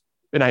 is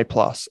an A+.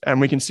 And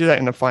we can see that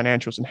in the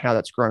financials and how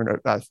that's grown,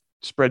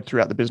 spread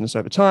throughout the business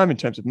over time in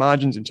terms of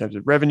margins, in terms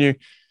of revenue.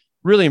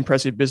 Really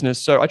impressive business.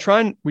 So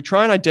we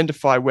try and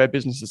identify where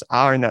businesses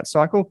are in that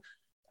cycle.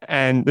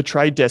 And the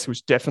Trade Desk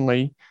was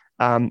definitely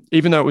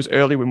even though it was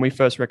early when we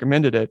first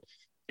recommended it,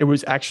 it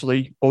was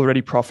actually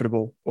already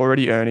profitable,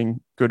 already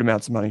earning good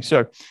amounts of money.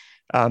 So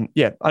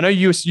yeah, I know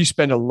you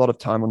spend a lot of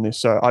time on this,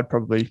 so I'd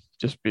probably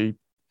just be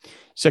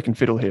second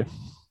fiddle here.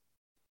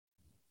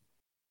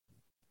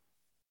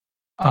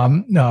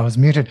 No, I was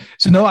muted.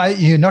 So no,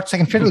 you're not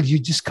second fiddle. You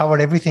just covered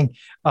everything.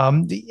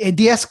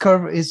 The S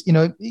curve is,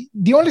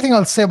 the only thing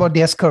I'll say about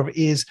the S curve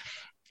is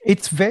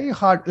it's very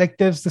hard. Like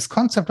there's this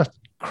concept of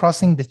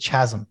crossing the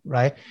chasm,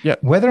 right? Yeah.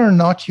 Whether or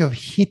not you've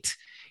hit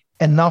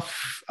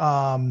enough,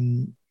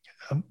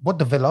 what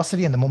the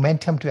velocity and the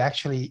momentum to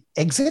actually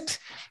exit,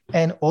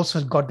 and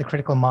also got the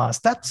critical mass.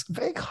 That's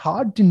very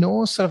hard to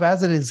know sort of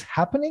as it is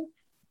happening.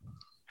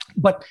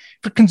 But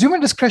for consumer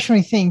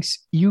discretionary things,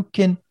 you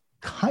can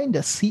kind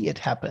of see it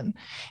happen.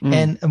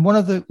 And one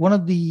of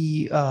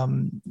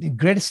the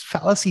greatest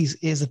fallacies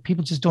is that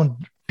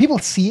people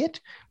see it,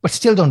 but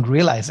still don't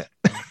realize it.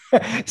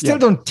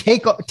 Don't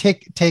take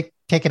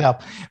it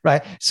up,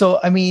 right? So,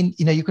 I mean,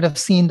 you could have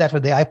seen that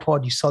with the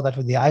iPod, you saw that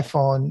with the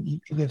iPhone,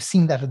 you have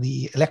seen that with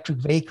the electric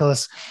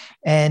vehicles,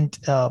 and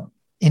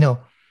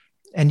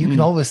and you can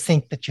always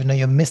think that you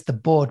missed the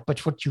boat,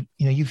 but what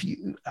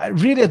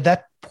really at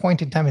that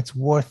point in time, it's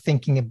worth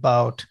thinking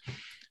about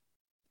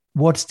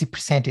what's the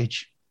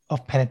percentage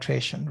of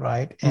penetration,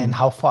 right? And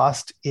how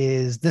fast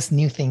is this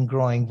new thing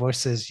growing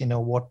versus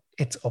what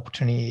its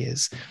opportunity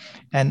is,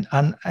 and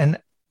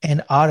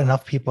are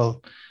enough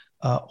people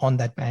on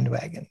that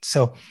bandwagon?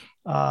 So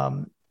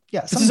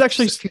this is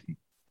actually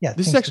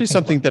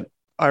something that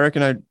I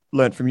reckon I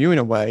learned from you in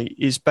a way,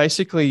 is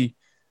basically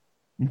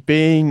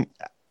being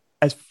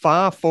as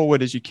far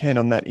forward as you can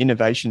on that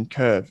innovation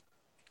curve,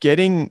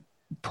 getting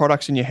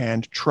products in your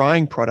hand,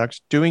 trying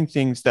products, doing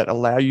things that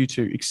allow you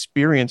to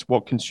experience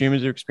what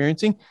consumers are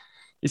experiencing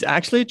is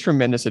actually a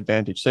tremendous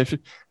advantage. So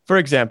for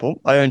example,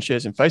 I own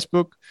shares in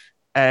Facebook,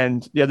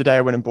 and the other day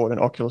I went and bought an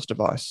Oculus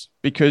device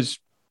because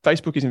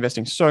Facebook is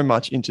investing so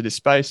much into this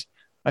space.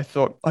 I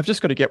thought, I've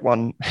just got to get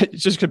one.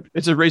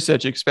 It's a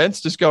research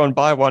expense. Just go and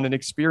buy one and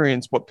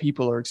experience what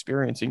people are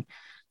experiencing.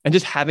 And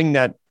just having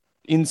that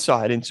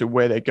insight into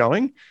where they're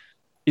going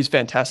is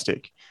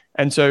fantastic.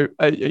 And so,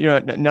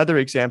 another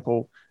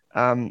example,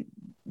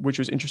 which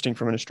was interesting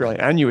from an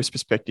Australian and US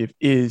perspective,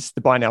 is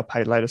the buy now,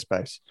 pay later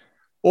space.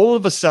 All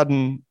of a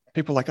sudden,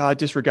 people are like,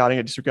 disregarding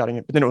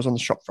it. But then it was on the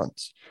shop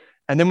fronts.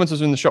 And then once it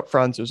was in the shop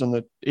fronts, it was on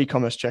the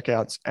e-commerce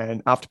checkouts,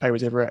 and Afterpay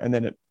was everywhere. And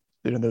then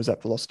there was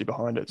that velocity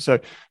behind it. So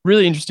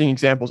really interesting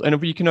examples. And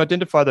if you can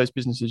identify those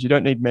businesses, you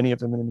don't need many of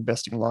them in an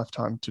investing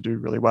lifetime to do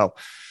really well.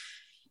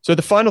 So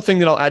the final thing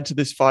that I'll add to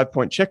this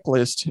 5-point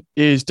checklist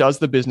is, does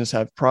the business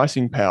have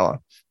pricing power?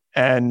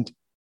 And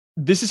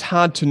this is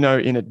hard to know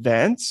in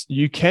advance.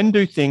 You can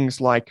do things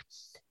like,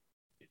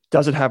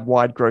 does it have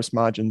wide gross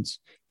margins?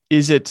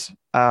 Has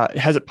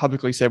it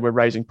publicly said we're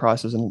raising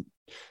prices, and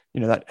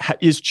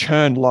is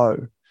churn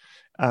low?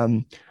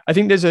 I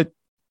think there's a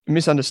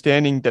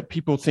misunderstanding that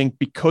people think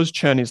because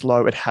churn is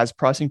low, it has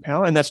pricing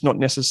power, and that's not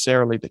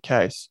necessarily the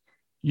case.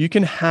 You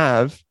can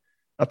have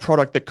a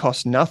product that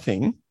costs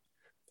nothing,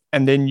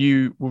 and then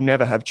you will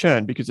never have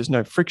churn because there's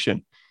no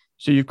friction.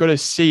 So you've got to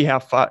see how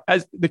far,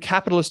 as the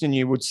capitalist in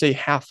you would see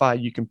how far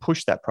you can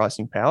push that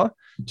pricing power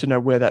to know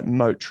where that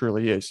moat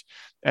truly is.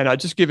 And I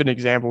just give an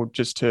example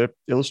just to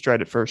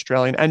illustrate it for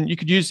Australian. And you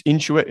could use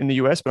Intuit in the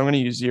US, but I'm going to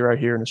use Xero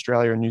here in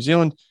Australia and New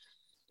Zealand.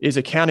 Is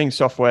accounting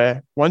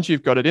software. Once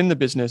you've got it in the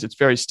business, it's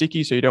very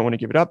sticky, so you don't want to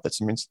give it up. That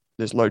means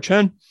there's low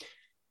churn.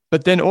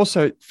 But then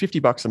also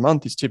 $50 a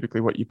month is typically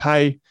what you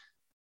pay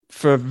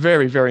for a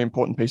very, very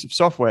important piece of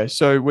software.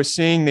 So we're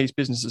seeing these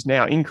businesses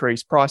now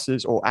increase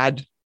prices or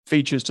add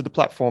features to the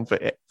platform for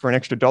an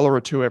extra $1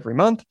 or $2 every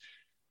month.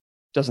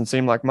 Doesn't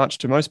seem like much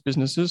to most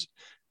businesses.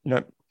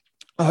 I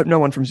hope no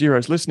one from Xero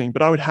is listening,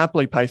 but I would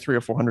happily pay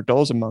 $300 or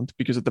 $400 a month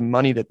because of the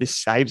money that this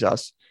saves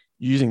us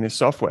using this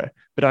software,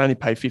 but I only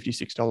pay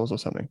 $56 or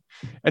something.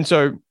 And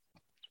so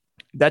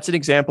that's an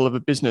example of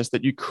a business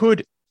that you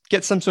could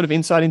get some sort of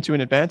insight into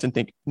in advance and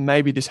think,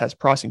 maybe this has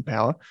pricing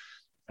power.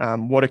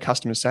 What are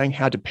customers saying?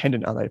 How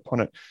dependent are they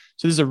upon it?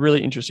 So this is a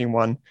really interesting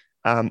one.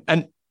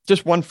 And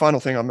just one final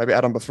thing I'll maybe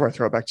add on before I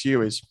throw it back to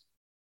you is,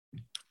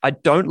 I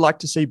don't like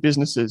to see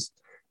businesses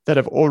that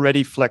have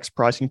already flexed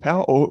pricing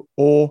power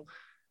or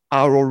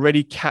are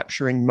already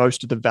capturing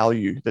most of the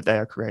value that they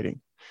are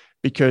creating.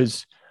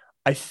 Because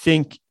I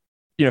think,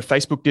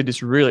 Facebook did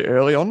this really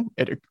early on.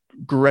 It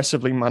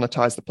aggressively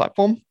monetized the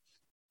platform,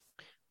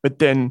 but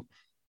then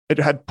it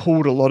had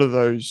pulled a lot of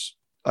those,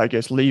 I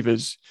guess,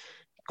 levers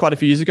quite a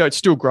few years ago. It's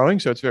still growing,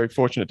 so it's very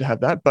fortunate to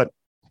have that. But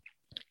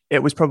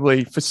it was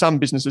probably, for some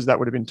businesses, that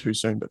would have been too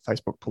soon, but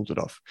Facebook pulled it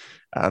off.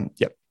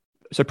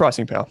 So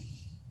pricing power.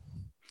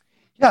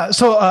 Yeah,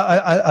 so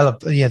I love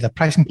the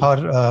pricing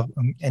power,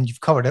 and you've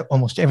covered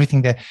almost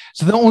everything there.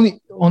 So the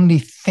only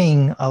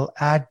thing I'll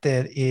add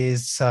there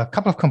is a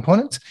couple of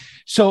components.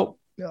 So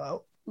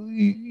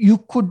you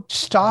could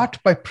start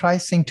by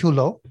pricing too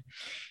low,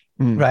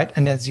 right?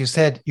 And as you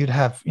said, you'd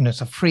have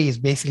so free is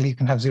basically you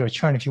can have zero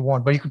churn if you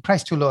want, but you could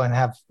price too low and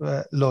have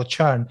low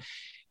churn.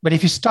 But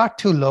if you start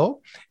too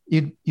low,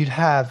 you'd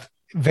have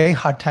very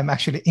hard time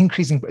actually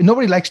increasing.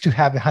 Nobody likes to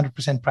have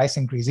 100% price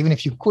increase. Even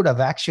if you could have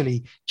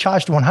actually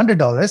charged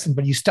 $100,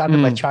 but you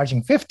started by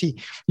charging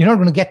 50, you're not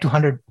going to get to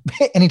 100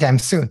 anytime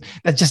soon.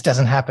 That just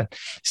doesn't happen.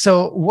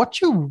 So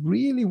what you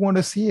really want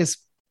to see is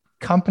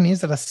companies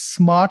that are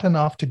smart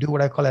enough to do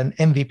what I call an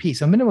MVP.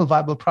 So minimal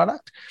viable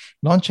product,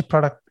 launch a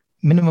product,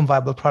 minimum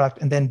viable product,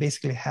 and then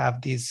basically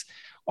have these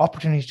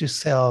opportunities to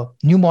sell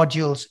new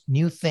modules,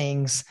 new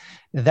things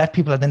that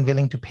people are then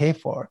willing to pay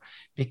for.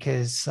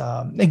 Because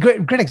a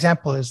great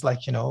example is like,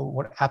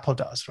 what Apple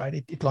does,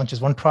 right? It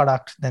launches one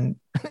product, then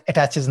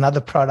attaches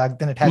another product,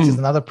 then attaches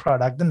another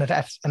product, then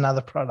attaches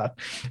another product,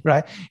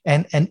 right?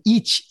 And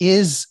each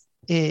is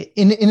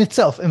in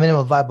itself a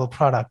minimal viable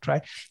product,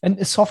 right?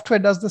 And software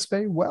does this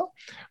very well.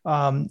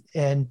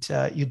 And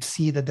you'd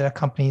see that there are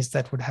companies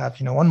that would have,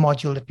 one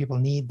module that people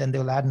need, then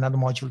they'll add another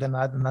module, then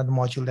add another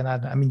module, then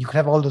add. I mean, you could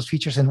have all those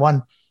features in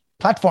one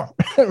platform,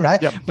 right?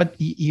 Yep. But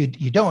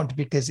you don't,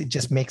 because it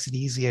just makes it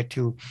easier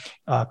to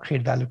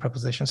create value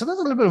proposition. So there's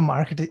a little bit of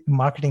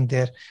marketing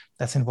there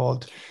that's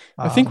involved.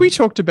 I think we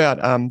talked about,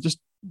 just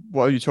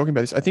while you're talking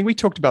about this, I think we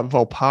talked about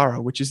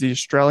Volpara, which is the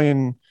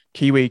Australian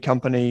Kiwi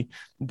company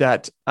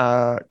that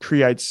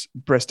creates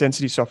breast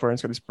density software and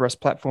it's got this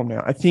breast platform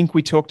now. I think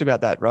we talked about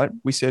that, right?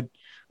 We said,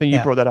 I think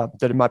you brought that up,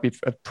 that it might be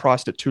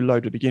priced at too low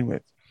to begin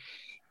with.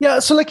 Yeah.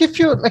 So if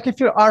you're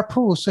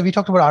ARPU, so we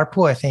talked about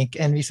ARPU, I think,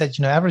 and we said,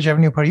 average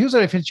revenue per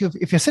user, if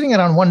you're sitting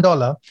around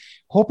 $1,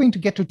 hoping to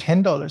get to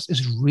 $10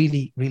 is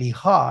really, really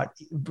hard,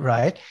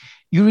 right?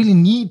 You really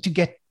need to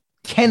get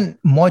 10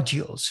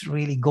 modules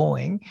really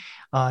going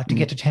to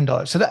get to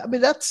 $10. So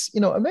that's,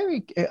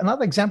 maybe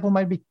another example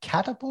might be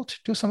Catapult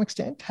to some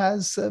extent,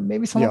 has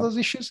maybe some of those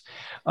issues.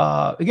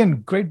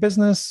 Again, great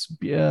business.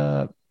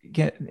 Again,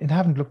 I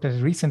haven't looked at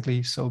it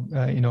recently. So,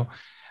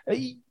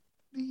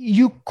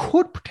 you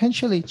could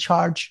potentially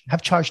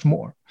have charged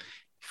more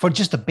for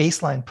just the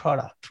baseline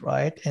product,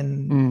 right?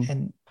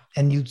 And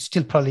you'd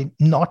still probably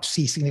not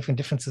see significant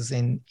differences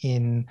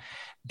in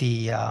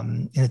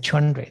the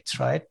churn rates,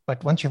 right?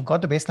 But once you've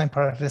got the baseline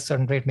product at a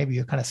certain rate, maybe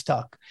you're kind of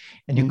stuck,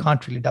 and you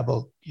can't really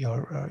double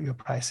your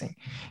pricing.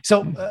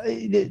 So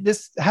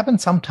this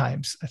happens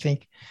sometimes. I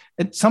think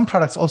some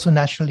products also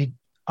naturally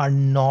are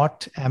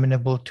not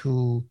amenable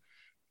to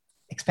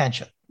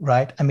expansion,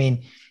 right? I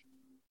mean,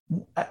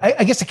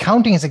 I guess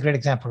accounting is a great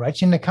example,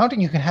 right? In accounting,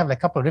 you can have a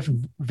couple of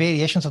different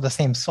variations of the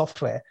same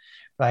software,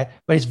 right?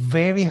 But it's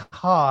very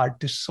hard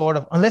to sort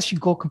of, unless you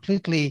go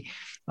completely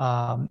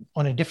on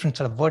a different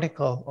sort of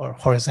vertical or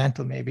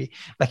horizontal, maybe.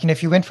 Like,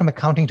 if you went from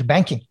accounting to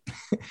banking,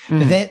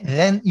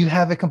 then you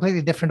have a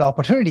completely different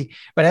opportunity.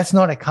 But that's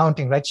not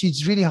accounting, right? So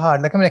it's really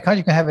hard. Like, accounting,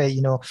 you can have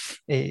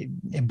a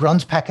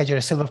bronze package or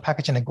a silver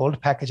package and a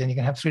gold package, and you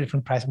can have 3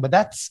 different pricing. But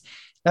that's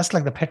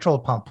like the petrol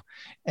pump,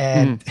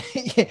 and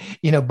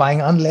buying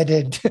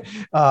unleaded,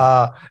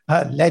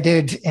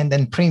 leaded, and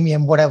then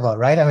premium, whatever,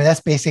 right? I mean,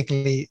 that's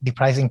basically the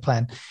pricing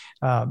plan.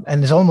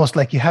 And it's almost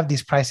like you have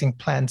these pricing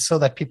plans so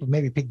that people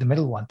maybe pick the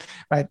middle one,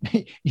 right?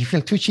 You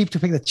feel too cheap to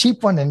pick the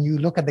cheap one, and you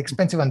look at the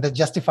expensive one to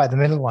justify the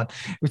middle one,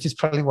 which is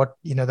probably what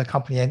the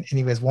company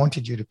anyways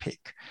wanted you to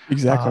pick.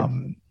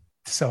 Exactly.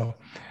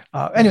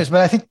 Anyways,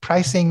 but I think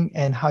pricing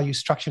and how you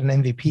structure an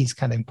MVP is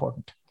kind of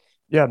important.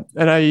 Yeah.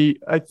 And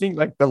I think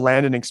like the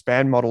land and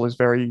expand model is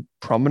very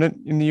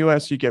prominent in the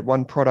US. You get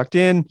one product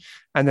in,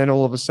 and then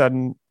all of a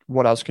sudden,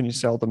 what else can you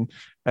sell them?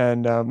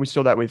 And we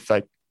saw that with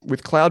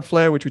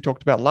Cloudflare, which we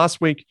talked about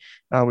last week.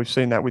 We've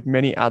seen that with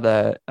many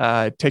other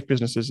tech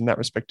businesses in that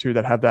respect too,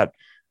 that have that.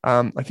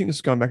 I think this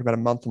is going back about a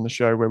month on the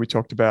show where we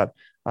talked about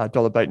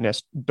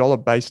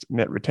dollar-based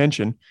net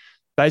retention,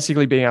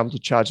 basically being able to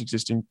charge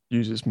existing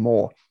users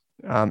more.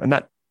 And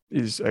that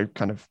is a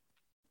kind of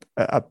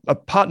a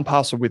part and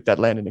parcel with that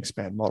land and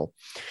expand model.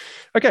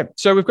 Okay,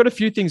 so we've got a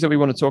few things that we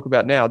want to talk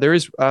about now. There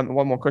is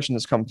one more question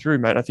that's come through,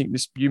 mate. I think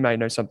you may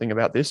know something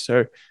about this,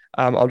 so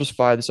I'll just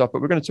fire this off,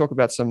 but we're going to talk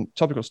about some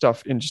topical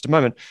stuff in just a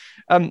moment.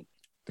 The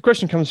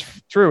question comes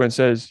through and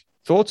says,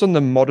 thoughts on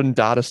the modern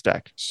data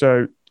stack?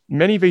 So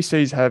many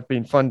VCs have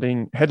been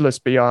funding headless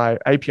BI,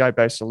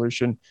 API-based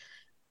solution.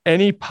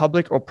 Any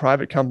public or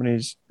private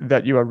companies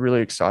that you are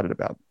really excited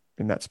about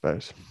in that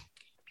space?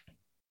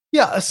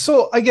 Yeah,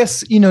 so I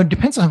guess, it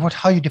depends on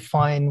how you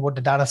define what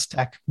the data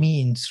stack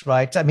means,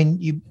 right? I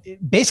mean, you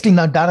basically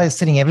now data is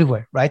sitting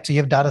everywhere, right? So you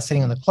have data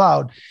sitting on the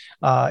cloud.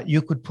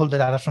 You could pull the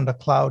data from the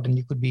cloud, and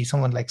you could be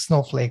someone like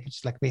Snowflake, which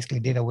is like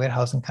basically data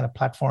warehousing kind of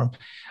platform.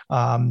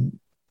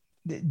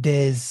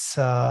 There's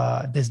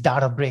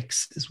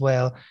Databricks as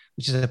well,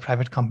 which is a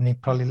private company,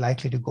 probably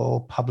likely to go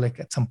public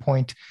at some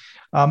point.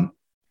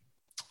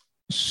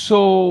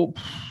 So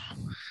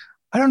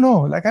I don't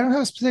know, I don't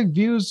have specific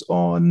views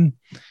on.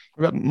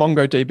 About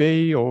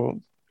MongoDB or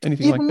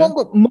anything like that?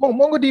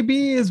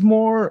 MongoDB is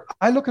more,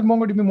 I look at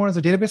MongoDB more as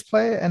a database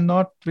play and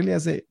not really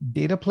as a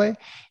data play.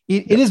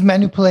 It is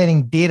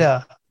manipulating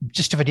data,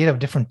 just of a data of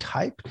different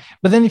type.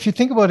 But then if you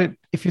think about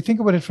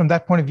it from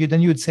that point of view, then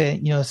you would say,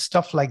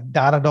 stuff like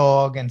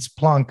Datadog and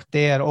Splunk,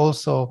 they are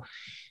also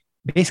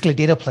basically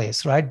data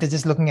plays, right? They're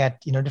just looking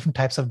at different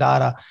types of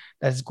data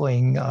that's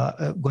going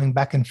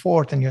back and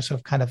forth, and you're sort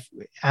of kind of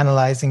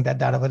analyzing that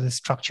data, whether it's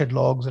structured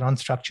logs or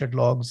unstructured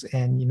logs,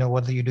 and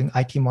whether you're doing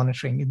IT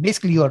monitoring.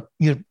 Basically, you're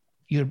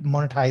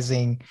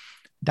monetizing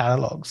data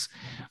logs.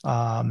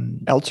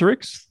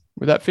 Alteryx,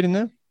 would that fit in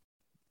there?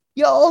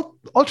 Yeah,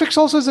 Alteryx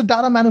also is a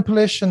data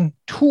manipulation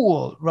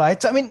tool,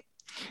 right? So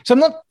I'm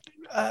not.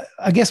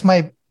 I guess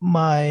my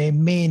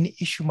main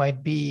issue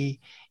might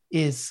be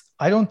is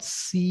I don't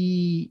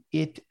see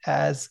it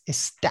as a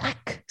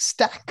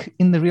stack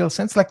in the real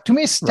sense. Like, to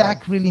me,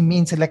 stack really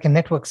means like a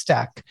network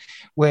stack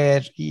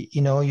where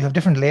you have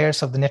different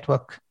layers of the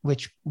network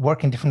which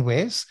work in different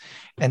ways,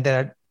 and there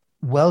are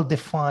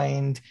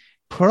well-defined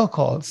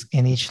protocols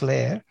in each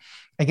layer.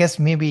 I guess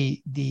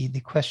maybe the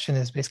question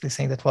is basically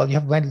saying that, well, you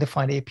have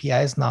well-defined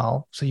APIs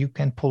now, so you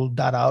can pull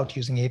data out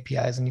using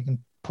APIs, and you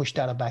can push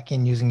data back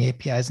in using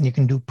APIs, and you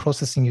can do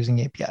processing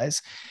using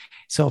APIs.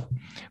 So,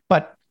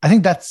 but I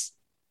think that's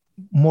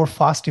more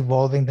fast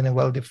evolving than a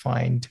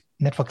well-defined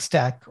network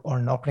stack or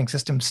an operating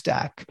system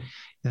stack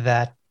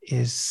that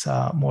is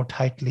more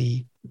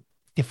tightly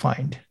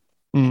defined.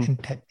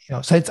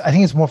 So I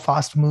think it's more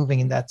fast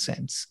moving in that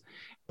sense.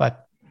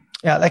 But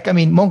yeah,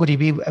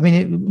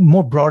 MongoDB,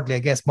 more broadly, I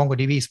guess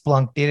MongoDB,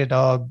 Splunk,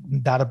 Datadog,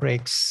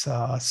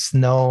 Databricks,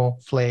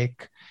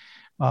 Snowflake,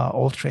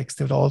 Alteryx,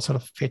 they would all sort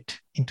of fit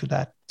into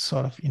that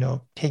sort of,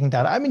 taking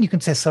data. You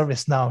can say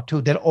ServiceNow too.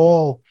 They're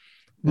all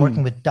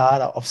working with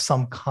data of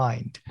some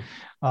kind.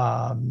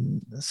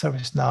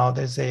 ServiceNow,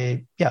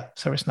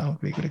 ServiceNow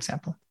would be a good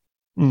example.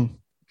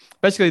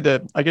 Basically,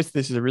 I guess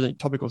this is a really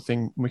topical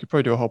thing. We could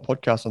probably do a whole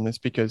podcast on this,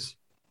 because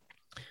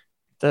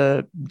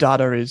the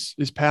data is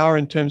power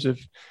in terms of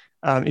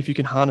if you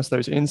can harness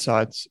those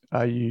insights.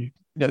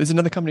 There's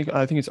another company,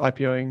 I think it's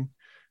IPOing,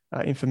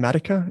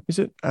 Informatica, is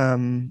it?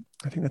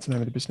 I think that's the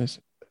name of the business.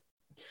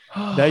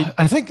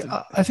 I think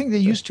they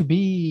used to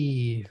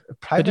be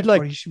private.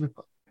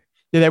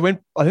 They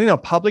went. I think they were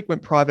public,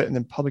 went private, and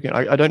then public.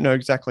 I don't know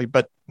exactly,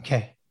 but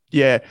okay.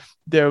 Yeah,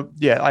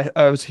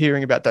 I was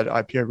hearing about that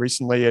IPO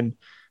recently, and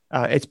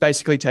it's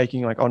basically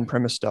taking like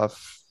on-premise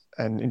stuff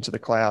and into the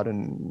cloud,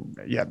 and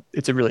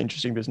it's a really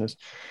interesting business.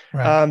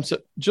 Right. So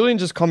Julian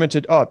just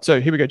commented. Oh,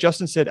 so here we go.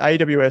 Justin said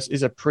AWS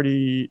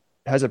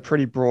has a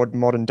pretty broad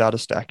modern data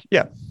stack.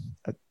 Yeah,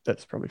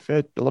 that's probably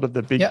fair. A lot of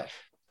the big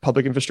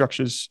public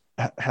infrastructures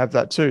have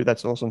that too.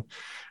 That's awesome.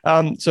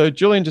 So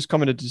Julian just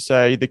commented to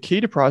say, the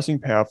key to pricing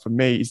power for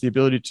me is the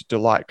ability to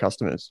delight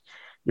customers.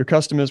 Your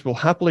customers will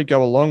happily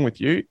go along with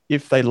you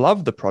if they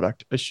love the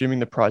product, assuming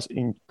the price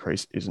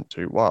increase isn't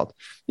too wild.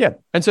 Yeah.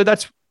 And so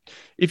that's,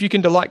 if you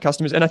can delight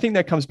customers, and I think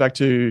that comes back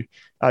to,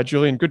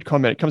 Julian, good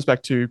comment. It comes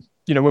back to,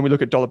 when we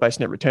look at dollar-based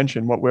net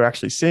retention, what we're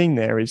actually seeing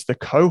there is the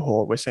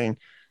cohort. We're seeing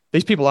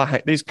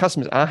these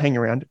customers are hanging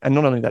around, and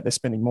not only that, they're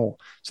spending more.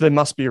 So there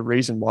must be a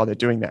reason why they're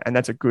doing that. And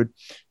that's a good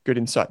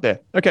insight there.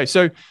 Okay.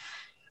 So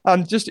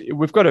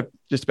we've got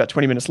just about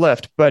 20 minutes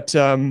left, but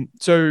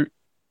so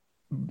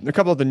a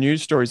couple of the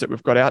news stories that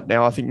we've got out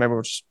now, I think maybe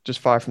we'll just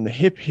fire from the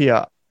hip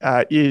here,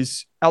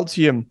 is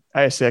Altium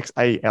ASX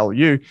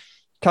ALU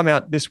come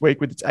out this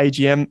week with its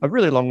AGM, a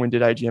really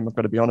long-winded AGM, I've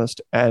got to be honest.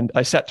 And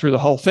I sat through the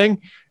whole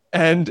thing,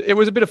 and it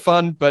was a bit of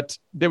fun, but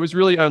there was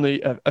really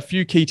only a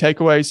few key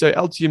takeaways. So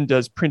Altium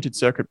does printed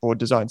circuit board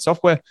design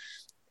software.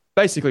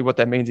 Basically what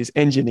that means is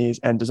engineers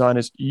and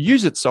designers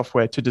use its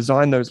software to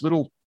design those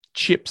little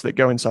chips that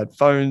go inside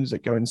phones,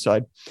 that go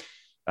inside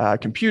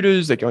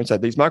computers, that go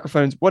inside these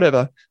microphones,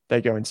 whatever,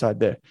 they go inside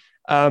there.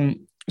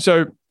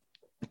 So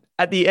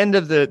at the end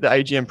of the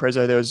AGM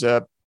Prezzo, there was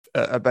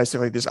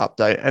basically this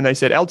update, and they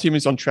said Altium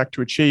is on track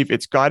to achieve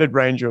its guided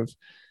range of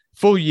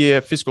full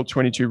year fiscal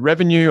 22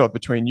 revenue of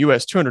between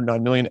US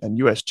 209 million and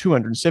US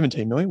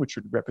 217 million, which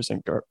would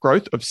represent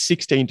growth of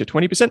 16 to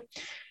 20%,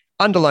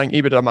 underlying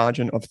EBITDA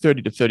margin of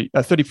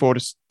 34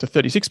 to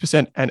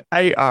 36%, and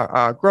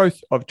ARR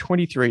growth of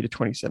 23 to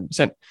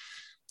 27%.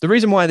 The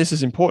reason why this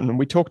is important, and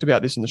we talked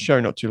about this in the show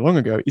not too long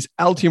ago, is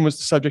Altium was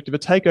the subject of a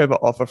takeover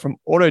offer from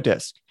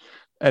Autodesk.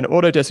 And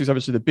Autodesk is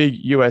obviously the big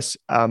US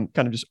kind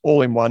of just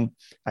all-in-one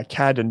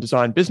CAD and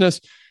design business.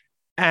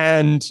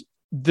 And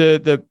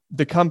the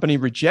company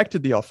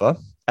rejected the offer.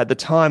 At the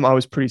time, I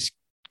was pretty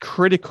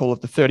critical of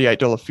the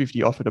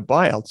 $38.50 offer to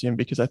buy Altium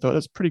because I thought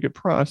that's a pretty good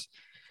price.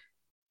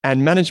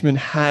 And management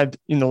had,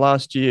 in the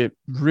last year,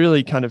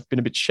 really kind of been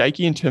a bit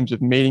shaky in terms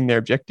of meeting their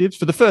objectives.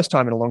 For the first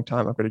time in a long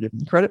time, I've got to give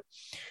them credit.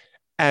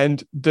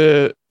 And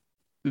the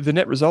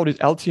net result is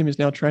Altium is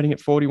now trading at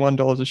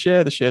 $41 a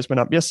share. The shares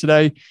went up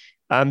yesterday.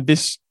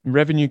 This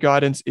revenue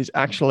guidance is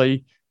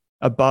actually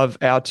above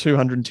our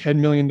 $210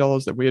 million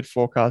that we had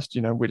forecast.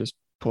 We're just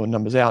pulling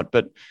numbers out,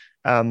 but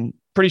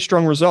pretty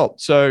strong result.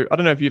 So I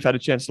don't know if you've had a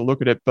chance to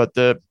look at it, but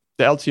the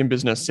Altium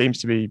business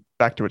seems to be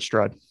back to its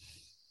stride.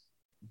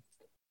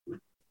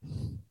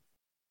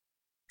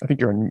 I think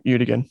you're on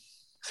mute again.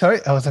 Sorry,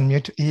 I was on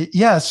mute.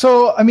 Yeah.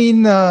 So,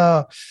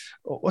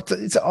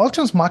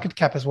 Altium's market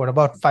cap is what,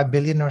 about 5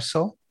 billion or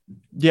so?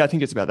 Yeah, I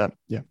think it's about that.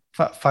 Yeah.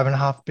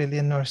 5.5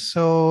 billion or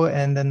so.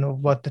 And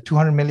then what the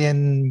 200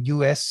 million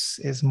US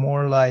is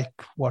more like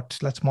what?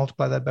 Let's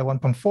multiply that by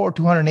 1.4,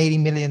 280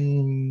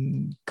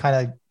 million kind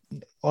of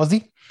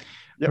Aussie.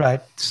 Yep.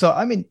 Right. So,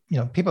 I mean,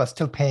 people are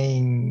still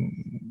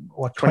paying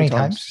what, 20 20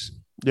 times. times?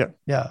 Yeah.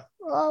 Yeah.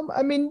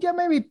 I mean, yeah,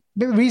 maybe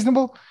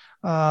reasonable.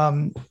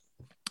 And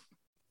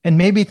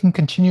maybe it can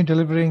continue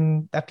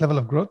delivering that level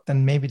of growth,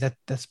 then maybe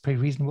that's pretty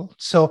reasonable.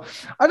 So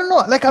I don't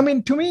know. Like, I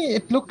mean, to me,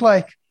 it looked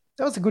like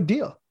that was a good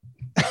deal.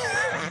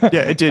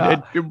 Yeah, it did.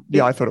 I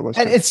thought it was.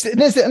 And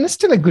it's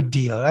still a good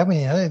deal. I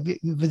mean,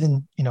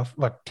 within,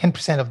 what,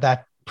 10% of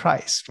that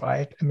price,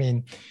 right? I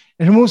mean,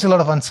 it removes a lot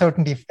of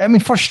uncertainty. I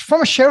mean,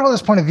 from a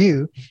shareholder's point of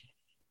view,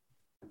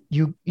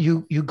 you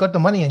got the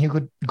money and you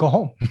could go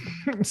home.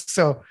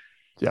 So,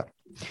 yeah.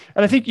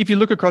 And I think if you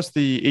look across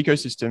the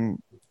ecosystem,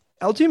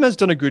 Altium has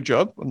done a good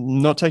job.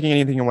 I'm not taking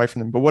anything away from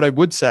them. But what I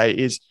would say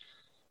is,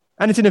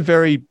 and it's in a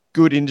very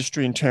good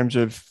industry in terms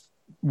of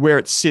where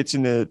it sits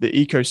in the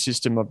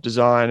ecosystem of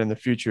design and the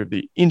future of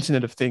the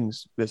Internet of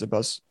Things. There's a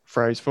buzz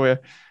phrase for you.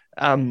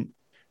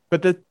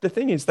 But the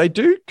thing is, they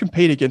do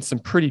compete against some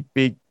pretty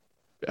big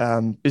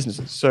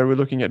businesses. So we're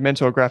looking at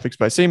Mentor Graphics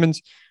by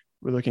Siemens.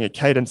 We're looking at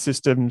Cadence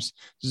Systems,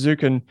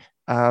 Zuken,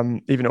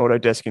 even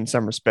Autodesk in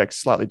some respects,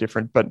 slightly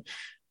different. But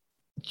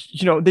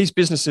these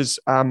businesses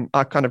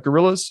are kind of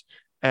gorillas,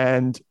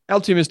 and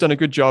Altium has done a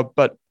good job,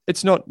 but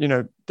it's not,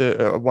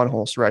 the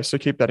one-horse race. So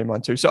keep that in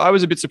mind too. So I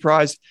was a bit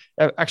surprised.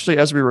 Actually,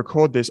 as we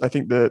record this, I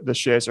think the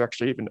shares are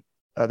actually even,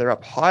 they're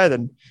up higher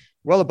than,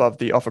 well above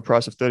the offer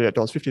price of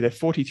 $38.50. They're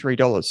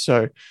 $43.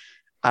 So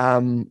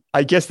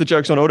I guess the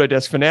joke's on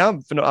Autodesk for now,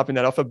 for not upping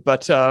that offer,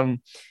 but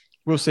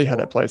we'll see how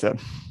that plays out.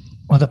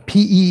 Well, the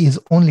PE is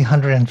only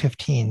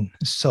 115,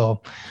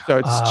 so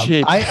it's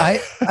cheap. I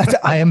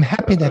am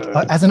happy that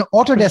as an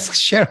Autodesk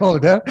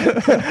shareholder,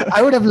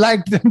 I would have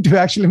liked them to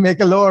actually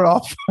make a lower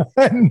offer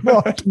and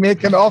not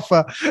make an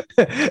offer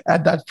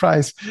at that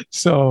price.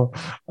 So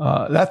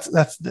that's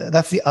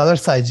the other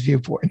side's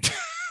viewpoint.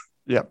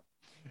 Yeah,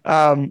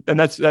 and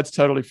that's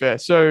totally fair.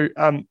 So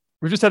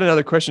we've just had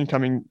another question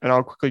coming, and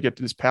I'll quickly get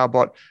to this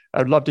PowerBot.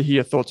 I'd love to hear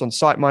your thoughts on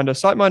SiteMinder.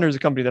 SiteMinder is a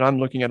company that I'm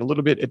looking at a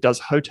little bit. It does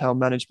hotel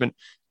management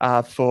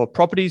for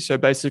properties. So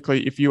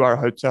basically, if you are a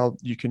hotel,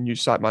 you can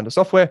use SiteMinder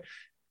software.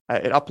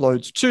 It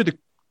uploads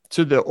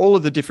to all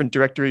of the different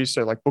directories,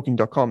 so like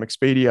Booking.com,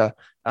 Expedia,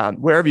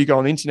 wherever you go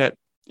on the internet,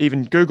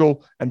 even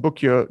Google, and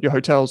book your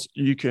hotels.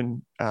 You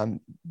can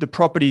the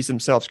properties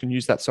themselves can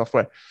use that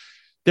software.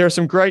 There are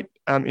some great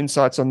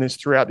insights on this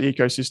throughout the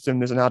ecosystem.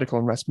 There's an article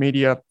on RAS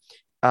Media.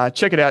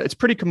 Check it out. It's a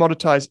pretty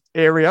commoditized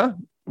area.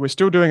 We're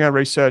still doing our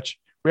research.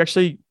 We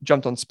actually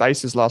jumped on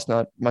Spaces last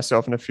night,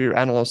 myself and a few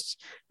analysts,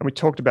 and we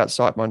talked about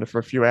SiteMinder for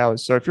a few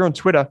hours. So if you're on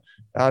Twitter,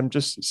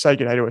 just say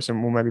good day to us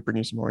and we'll maybe bring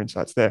you some more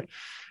insights there.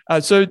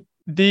 So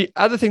the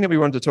other thing that we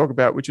wanted to talk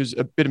about, which was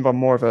a bit of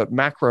more of a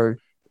macro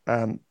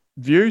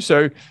view.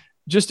 So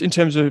just in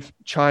terms of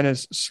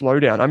China's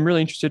slowdown, I'm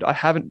really interested. I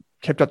haven't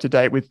kept up to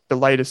date with the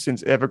latest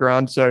since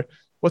Evergrande. So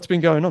what's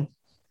been going on?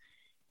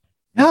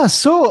 Yeah,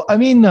 so I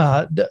mean,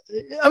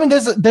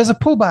 there's a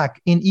pullback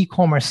in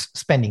e-commerce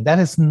spending. That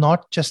is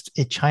not just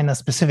a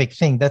China-specific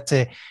thing. That's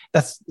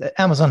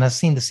Amazon has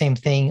seen the same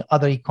thing.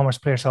 Other e-commerce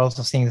players are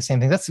also seeing the same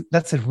thing.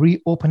 That's a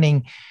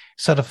reopening,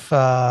 sort of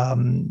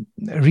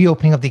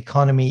reopening of the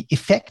economy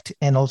effect,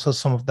 and also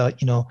some of the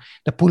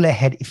the pull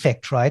ahead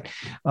effect, right?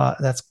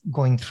 That's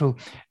going through.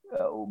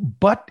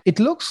 But it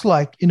looks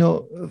like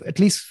at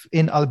least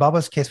in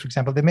Alibaba's case, for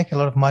example, they make a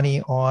lot of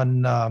money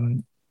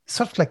on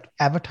sort of like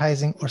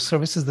advertising or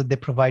services that they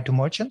provide to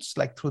merchants,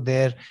 like through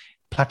their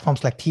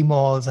platforms like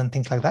Tmall and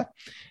things like that.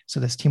 So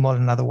there's Tmall,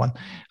 another one,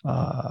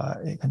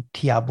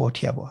 Tiabo.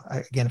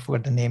 I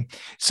forgot the name.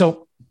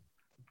 So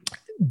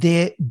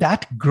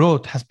that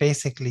growth has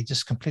basically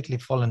just completely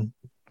fallen.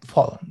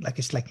 Like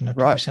it's like 2%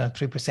 or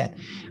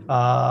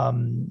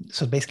 3%.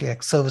 So basically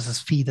like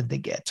services fee that they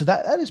get. So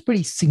that is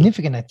pretty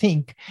significant, I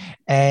think.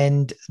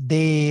 And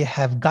they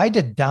have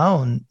guided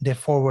down their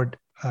forward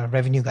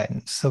revenue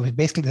guidance. So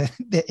basically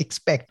they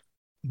expect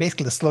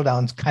basically the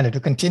slowdowns kind of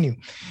to continue.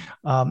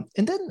 And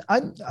then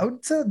I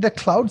would say the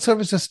cloud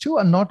services too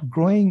are not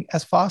growing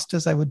as fast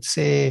as I would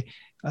say,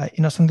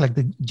 something like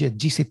the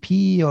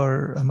GCP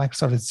or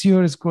Microsoft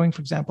Azure is growing,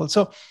 for example.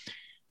 So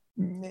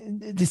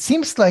it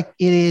seems like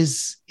it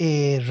is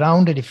a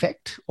rounded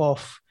effect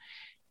of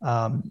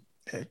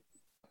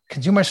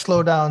consumer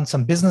slowdown,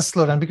 some business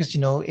slowdown, because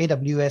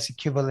AWS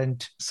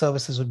equivalent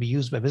services would be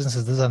used by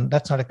businesses.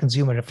 That's not a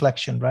consumer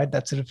reflection, right?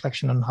 That's a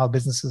reflection on how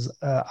businesses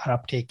are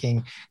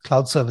uptaking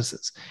cloud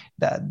services.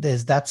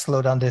 There's that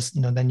slowdown. There's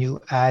then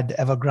you add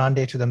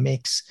Evergrande to the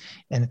mix,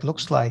 and it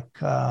looks like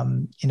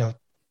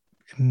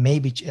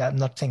maybe, I'm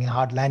not saying a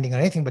hard landing or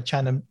anything, but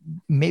China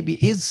maybe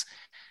is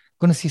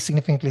going to see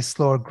significantly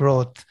slower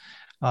growth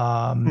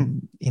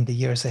in the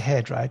years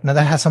ahead, right? Now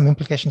that has some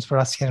implications for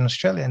us here in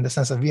Australia, in the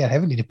sense that we are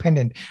heavily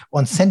dependent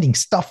on digging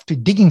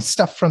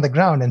stuff from the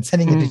ground and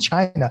sending it to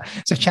China.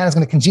 So if China's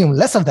going to consume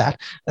less of that,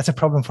 that's a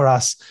problem for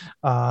us,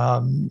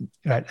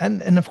 right?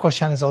 And of course,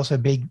 China is also a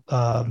big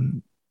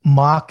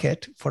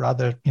market for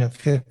other,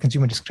 if you're a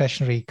consumer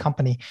discretionary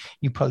company,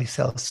 you probably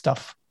sell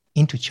stuff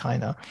into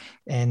China,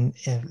 and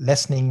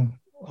lessening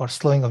or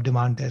slowing of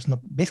demand, there's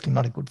basically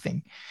not a good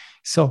thing.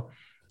 So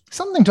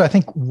something to, I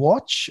think,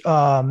 watch.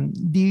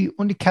 The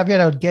only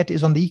caveat I would get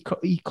is on the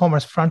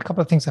e-commerce front. A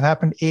couple of things have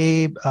happened.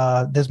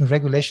 There's been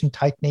regulation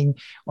tightening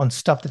on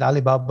stuff that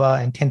Alibaba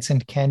and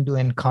Tencent can do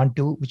and can't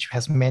do, which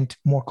has meant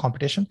more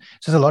competition.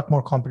 So there's a lot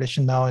more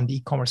competition now in the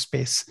e-commerce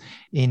space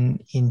in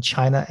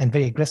China, and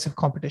very aggressive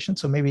competition.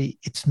 So maybe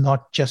it's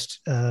not just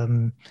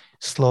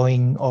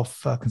slowing of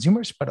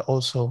consumers, but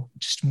also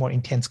just more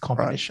intense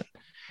competition,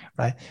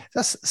 right?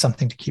 That's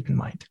something to keep in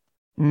mind.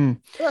 So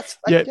that's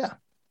yeah.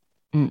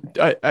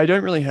 I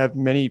don't really have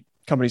many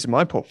companies in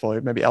my portfolio.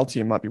 Maybe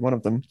Altium might be one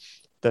of them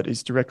that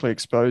is directly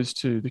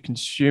exposed to the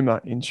consumer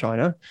in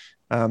China.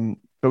 But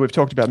we've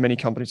talked about many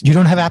companies. You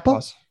don't have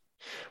Apple?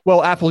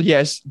 Well, Apple,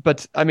 yes.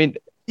 But I mean,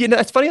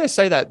 it's funny I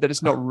say that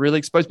it's not really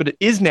exposed, but it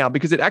is now,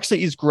 because it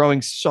actually is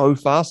growing so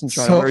fast in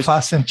China. So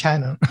fast in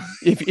China.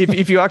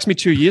 if you asked me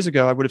 2 years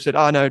ago, I would have said,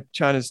 oh, no,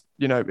 China's,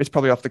 it's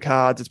probably off the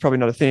cards. It's probably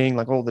not a thing,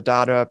 like all the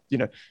data,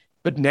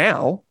 But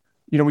now,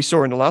 we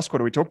saw in the last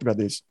quarter, we talked about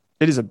this.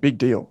 It is a big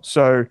deal.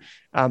 So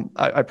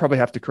I probably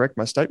have to correct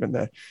my statement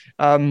there.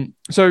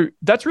 So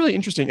that's really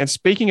interesting. And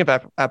speaking of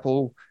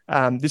Apple,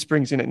 this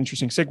brings in an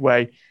interesting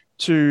segue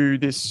to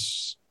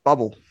this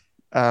bubble.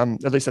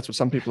 At least that's what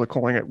some people are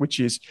calling it,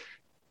 which is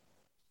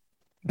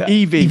the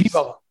EV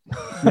bubble.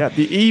 Yeah,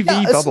 the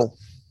EV bubble.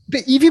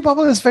 The EV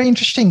bubble is very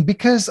interesting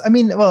because, I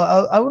mean,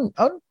 well, I wouldn't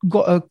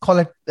call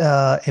it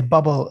a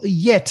bubble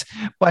yet.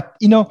 But,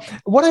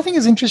 what I think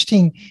is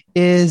interesting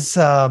is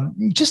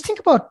just think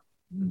about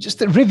just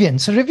the Rivian.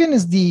 So Rivian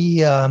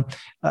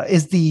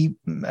is the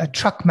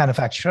truck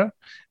manufacturer,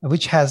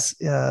 which has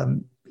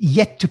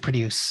yet to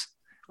produce,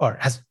 or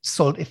has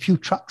sold a few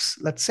trucks,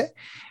 let's say,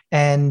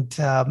 and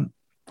so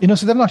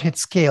they've not hit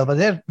scale,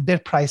 but they're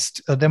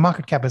priced. Their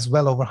market cap is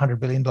well over $100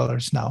 billion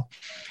now,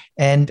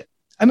 and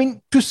I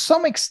mean, to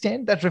some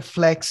extent, that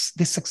reflects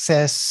the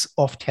success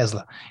of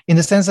Tesla, in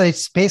the sense that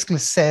it basically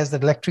says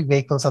that electric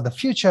vehicles are the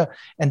future,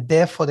 and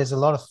therefore there's a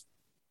lot of,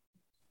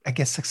 I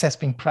guess, success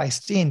being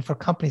priced in for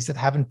companies that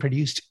haven't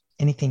produced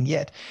anything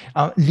yet.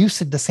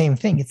 Lucid, the same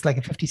thing. It's like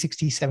a 50,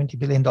 60, $70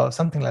 billion,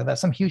 something like that,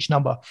 some huge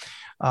number.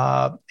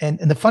 And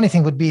the funny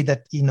thing would be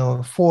that,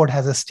 Ford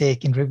has a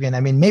stake in Rivian.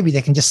 I mean, maybe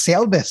they can just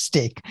sell their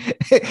stake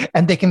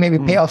and they can maybe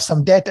pay off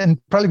some debt and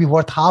probably be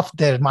worth half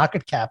their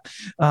market cap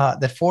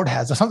that Ford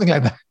has, or something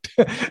like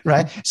that,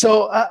 right?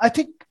 So I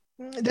think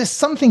there's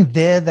something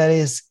there that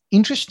is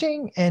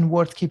interesting and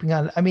worth keeping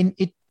on. I mean,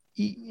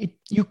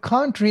 you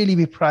can't really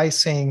be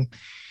pricing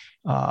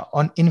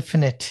on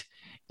infinite,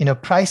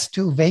 price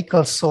to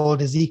vehicles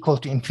sold is equal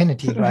to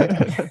infinity, right?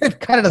 It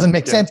kind of doesn't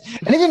make sense.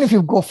 And even if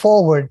you go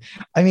forward,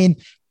 I mean,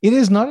 it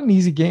is not an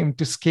easy game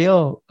to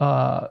scale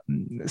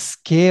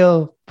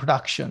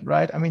production,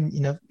 right? I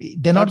mean,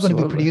 they're not going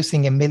to be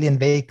producing 1 million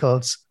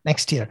vehicles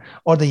next year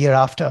or the year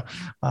after,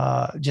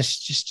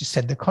 just to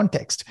set the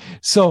context.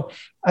 So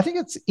I think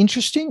it's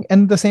interesting.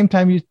 And at the same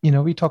time,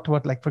 we talked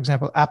about, like, for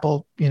example,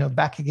 Apple,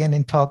 back again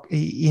in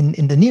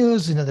the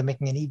news, they're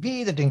making an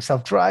EV, they're doing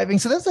self-driving.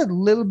 So there's a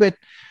little bit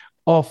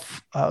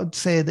of, I would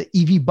say, the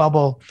EV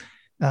bubble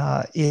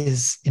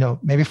is,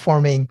 maybe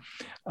forming.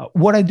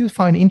 What I do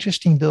find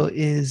interesting, though,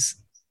 is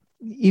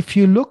if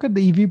you look at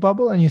the EV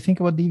bubble and you think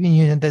about the EV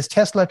union, there's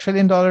Tesla, $1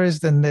 trillion,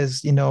 then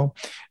there's,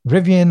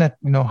 Rivian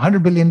at,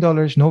 $100 billion,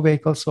 no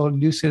vehicles sold,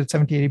 Lucid at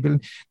 70, 80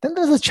 billion. Then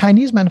there's the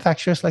Chinese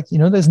manufacturers, like,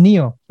 there's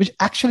NIO, which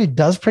actually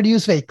does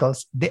produce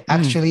vehicles. They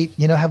actually,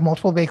 have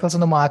multiple vehicles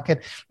on the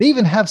market. They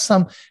even have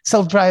some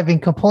self-driving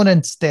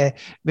components there,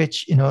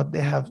 which,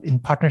 they have in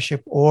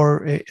partnership,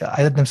 or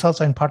either themselves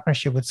are in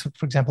partnership with,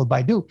 for example,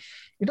 Baidu.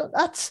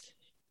 That's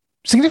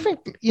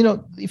significant.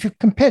 If you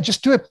compare,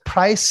 just do a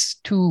price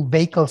to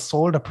vehicles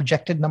sold, a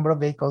projected number of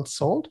vehicles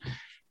sold,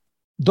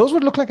 those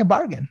would look like a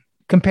bargain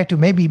compared to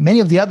maybe many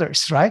of the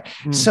others, right?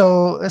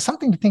 So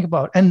something to think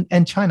about.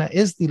 And China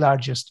is the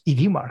largest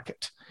EV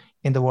market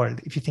in the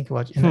world, if you think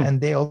about it.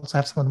 And they also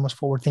have some of the most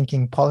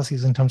forward-thinking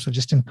policies in terms of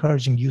just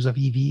encouraging use of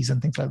EVs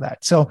and things like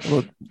that. So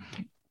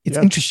it's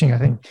interesting, I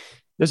think.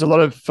 There's a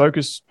lot of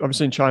focus,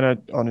 obviously, in China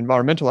on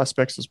environmental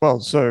aspects as well.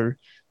 So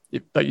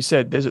like you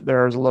said,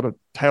 there is a lot of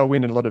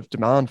tailwind and a lot of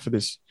demand for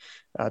this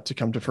to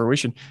come to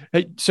fruition.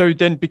 Hey, so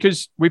then,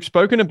 because we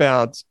spoke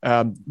about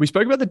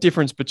the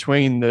difference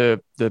between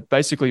the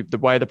basically the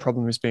way the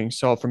problem is being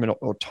solved from an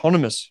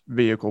autonomous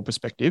vehicle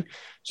perspective.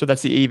 So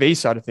that's the EV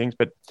side of things,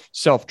 but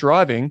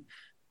self-driving,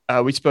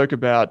 we spoke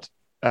about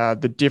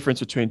the difference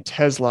between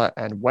Tesla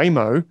and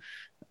Waymo.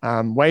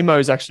 Waymo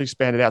is actually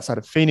expanded outside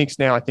of Phoenix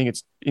now. I think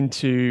it's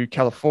into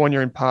California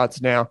in parts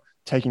now,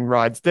 taking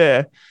rides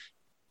there.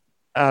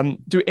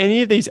 Do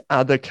any of these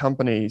other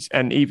companies,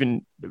 and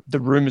even the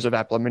rumors of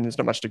Apple, I mean, there's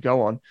not much to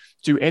go on,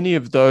 do any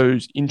of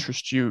those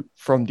interest you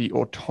from the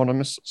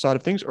autonomous side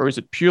of things? Or is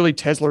it purely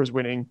Tesla is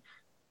winning?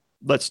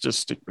 Let's just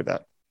stick with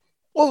that.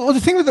 Well, the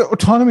thing with the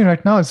autonomy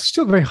right now is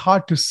still very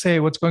hard to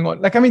say what's going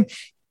on. Like, I mean,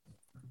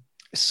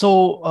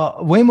 So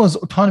Waymo's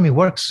autonomy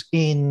works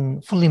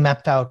in fully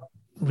mapped out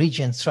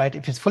regions, right?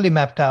 If it's fully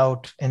mapped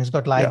out and it's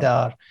got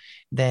LiDAR,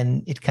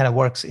 then it kind of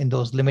works in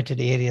those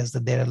limited areas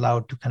that they're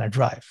allowed to kind of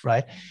drive,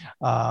 right?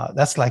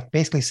 That's like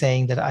basically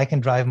saying that I can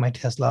drive my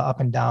Tesla up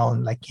and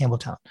down like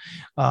Campbelltown,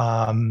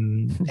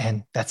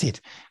 and that's it.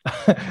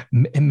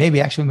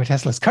 Maybe actually my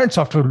Tesla's current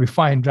software will be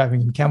fine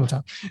driving in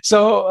Campbelltown.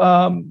 So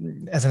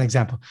as an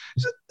example.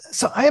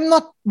 So I am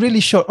not really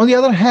sure. On the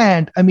other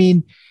hand, I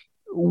mean,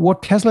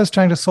 what Tesla is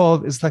trying to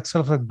solve is like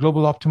sort of a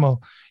global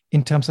optimal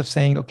in terms of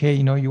saying, okay,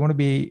 you know, you want to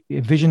be a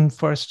vision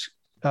first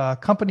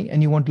company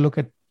and you want to look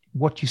at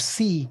what you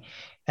see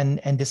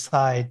and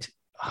decide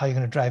how you're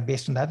going to drive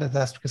based on that.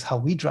 That's because how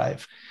we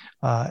drive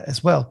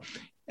as well.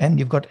 And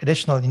you've got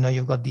additional, you know,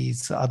 you've got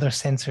these other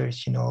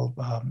sensors, you know,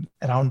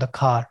 around the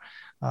car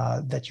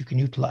that you can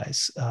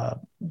utilize.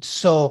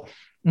 So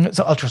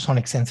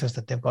ultrasonic sensors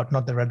that they've got,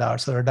 not the radar.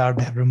 So the radar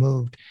they have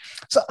removed.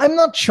 So I'm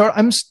not sure.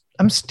 I'm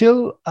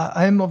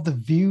of the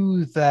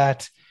view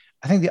that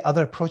I think the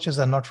other approaches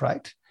are not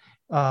right,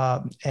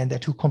 and they're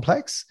too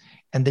complex,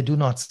 and they do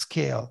not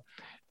scale.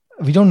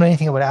 We don't know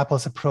anything about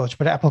Apple's approach,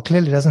 but Apple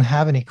clearly doesn't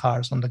have any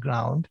cars on the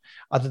ground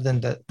other than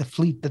the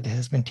fleet that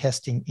has been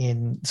testing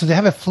in. So they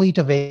have a fleet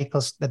of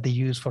vehicles that they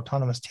use for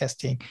autonomous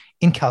testing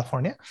in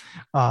California,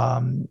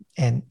 and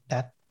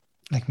that,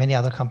 like many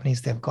other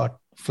companies, they've got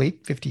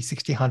fleet 50,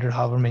 60, 100,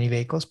 however many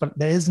vehicles, but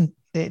there isn't.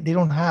 They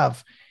don't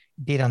have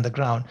data on the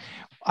ground.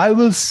 I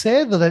will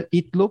say that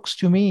it looks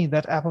to me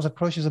that Apple's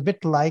approach is a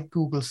bit like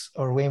Google's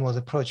or Waymo's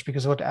approach,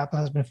 because what Apple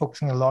has been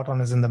focusing a lot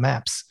on is in the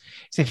maps.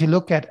 So if you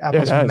look at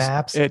Apple's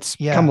maps, it's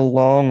come a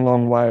long,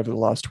 long way over the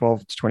last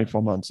 12 to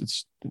 24 months.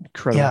 It's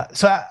incredible. Yeah.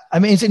 So, I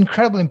mean, it's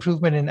incredible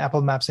improvement in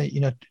Apple Maps,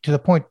 you know, to the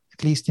point,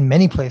 at least in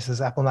many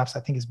places, Apple Maps, I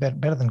think, is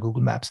better than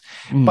Google Maps.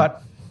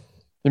 But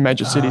in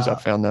major cities,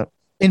 I've found that.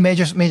 In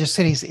major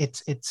cities,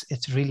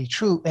 it's really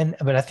true.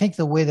 But I think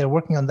the way they're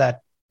working on that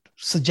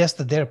suggests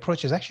that their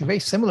approach is actually very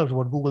similar to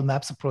what Google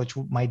Maps approach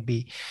might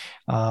be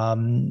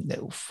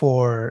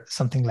for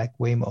something like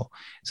Waymo.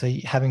 So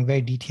having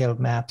very detailed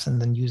maps and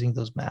then using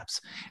those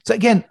maps. So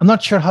again, I'm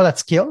not sure how that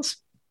scales,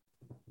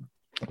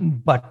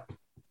 but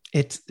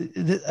I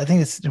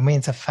think it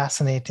remains a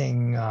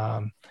fascinating,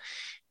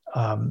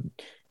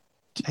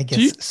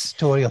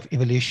 story of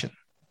evolution.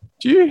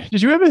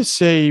 Did you ever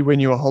see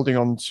when you were holding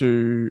on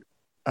to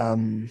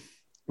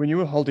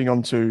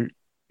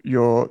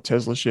your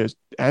Tesla shares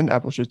and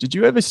Apple shares, did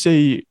you ever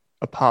see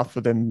a path for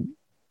them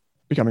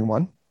becoming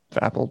one,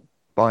 for Apple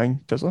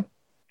buying Tesla?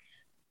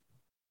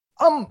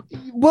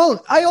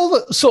 Well,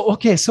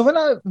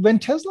 when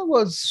Tesla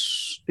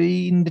was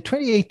in the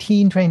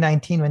 2018,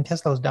 2019, when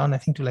Tesla was down, I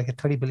think to like a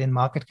 30 billion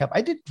market cap,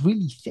 I did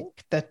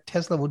think that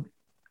Tesla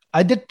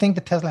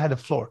had a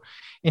floor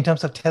in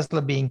terms of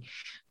Tesla being,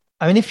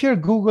 I mean, if you're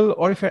Google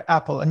or if you're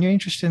Apple and you're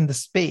interested in the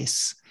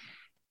space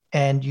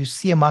and you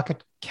see a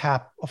market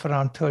cap of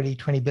around 30,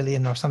 20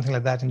 billion or something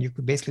like that, and you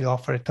could basically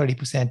offer a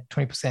 30%,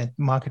 20%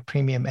 market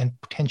premium and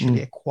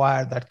potentially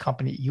acquire that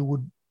company, you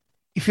would,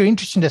 if you're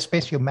interested in the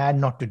space, you're mad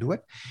not to do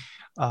it.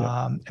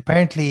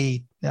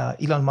 Apparently,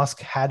 Elon Musk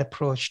had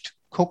approached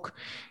Cook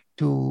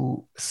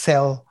to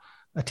sell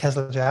a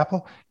Tesla to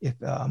Apple. If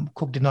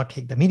Cook did not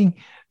take the meeting,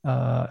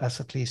 that's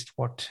at least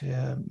what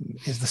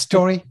is the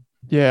story.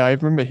 Yeah, I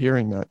remember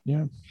hearing that.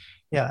 Yeah.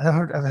 Yeah,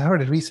 I've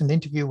heard a recent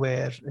interview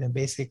where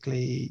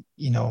basically,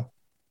 you know,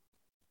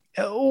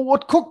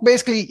 what Cook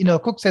basically, you know,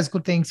 Cook says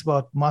good things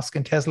about Musk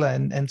and Tesla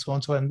and so on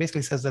and so on, and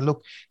basically says that,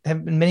 look, there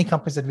have been many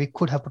companies that we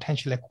could have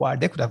potentially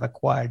acquired. They could have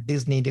acquired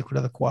Disney, they could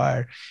have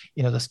acquired,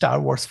 you know, the Star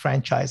Wars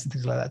franchise and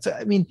things like that. So,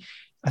 I mean,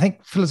 I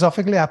think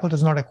philosophically, Apple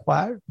does not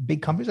acquire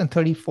big companies, and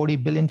 30, 40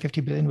 billion,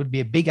 50 billion would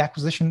be a big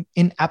acquisition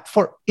in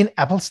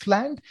Apple's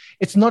land.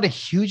 It's not a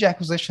huge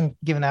acquisition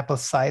given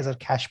Apple's size or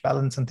cash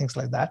balance and things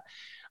like that.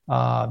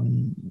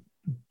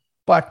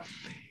 But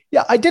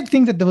yeah, I did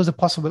think that there was a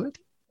possibility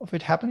of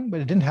it happening,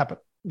 but it didn't happen,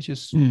 which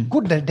is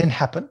good that it didn't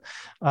happen.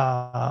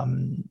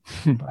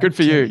 Good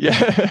for you. Yeah.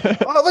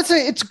 I would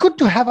say it's good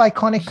to have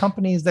iconic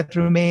companies that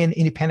remain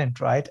independent,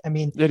 right? I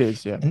mean, it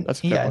is. Yeah.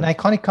 That's an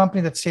iconic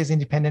company that stays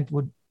independent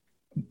would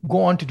potentially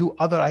go on to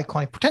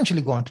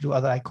do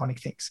other iconic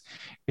things,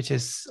 which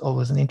is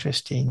always an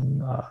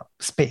interesting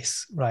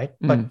space, right?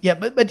 But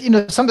you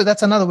know,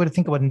 that's another way to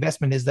think about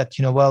investment is that,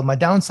 you know, well, my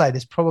downside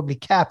is probably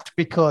capped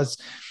because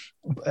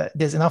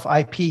there's enough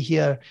IP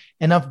here,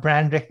 enough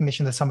brand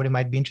recognition that somebody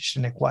might be interested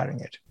in acquiring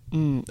it.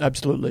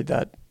 Absolutely.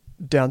 That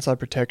downside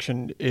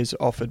protection is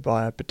offered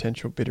by a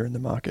potential bidder in the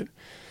market.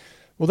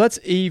 Well, that's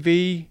EV,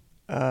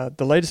 the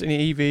latest in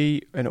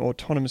EV and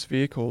autonomous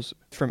vehicles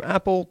from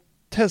Apple,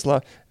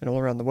 Tesla, and all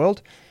around the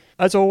world.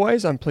 As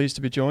always, I'm pleased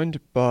to be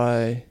joined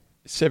by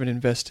Seven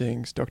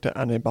Investing's Dr.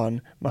 Anirban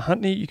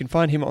Mahanti. You can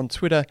find him on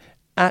Twitter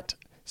at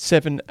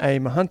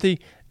 7amahanti,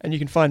 and you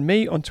can find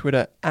me on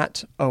Twitter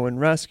at Owen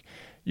Rask.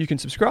 You can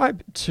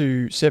subscribe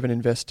to Seven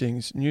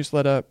Investing's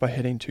newsletter by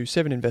heading to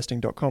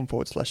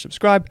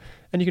seveninvesting.com/subscribe,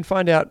 and you can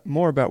find out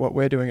more about what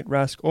we're doing at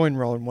Rask or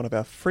enroll in one of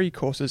our free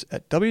courses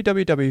at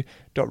www.rask.com.au.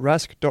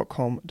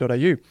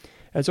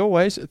 As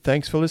always,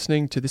 thanks for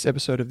listening to this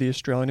episode of the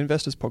Australian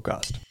Investors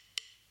Podcast.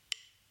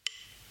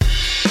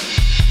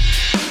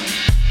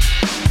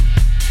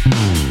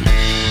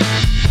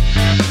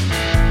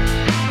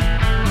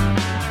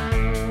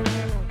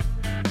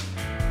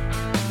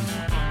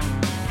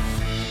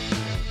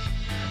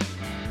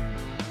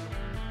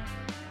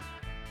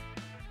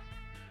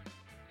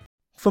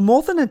 For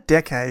more than a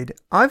decade,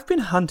 I've been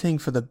hunting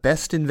for the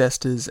best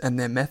investors and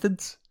their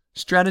methods,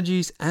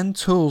 strategies, and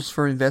tools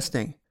for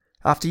investing.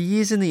 After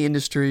years in the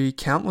industry,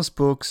 countless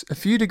books, a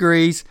few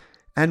degrees,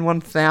 and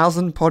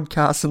 1,000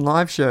 podcasts and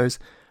live shows,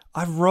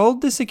 I've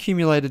rolled this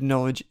accumulated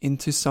knowledge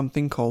into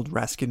something called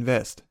Rask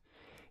Invest.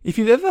 If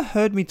you've ever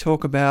heard me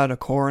talk about a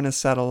core and a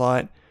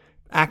satellite,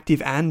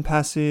 active and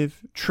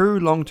passive, true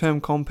long-term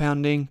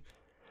compounding,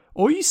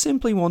 or you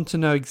simply want to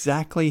know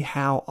exactly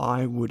how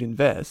I would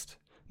invest,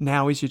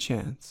 now is your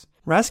chance.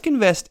 Rask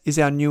Invest is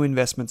our new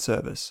investment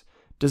service,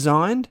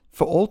 designed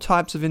for all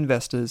types of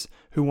investors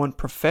who want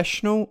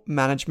professional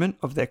management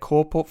of their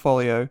core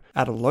portfolio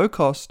at a low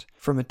cost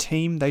from a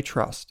team they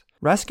trust.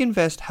 Rask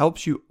Invest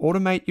helps you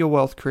automate your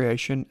wealth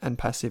creation and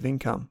passive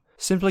income.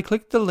 Simply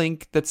click the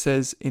link that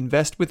says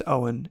Invest with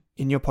Owen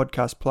in your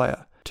podcast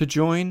player to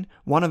join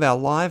one of our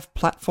live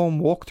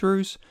platform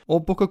walkthroughs or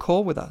book a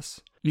call with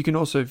us. You can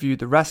also view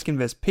the Rask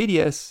Invest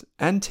PDS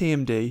and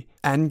TMD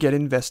and get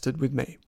invested with me.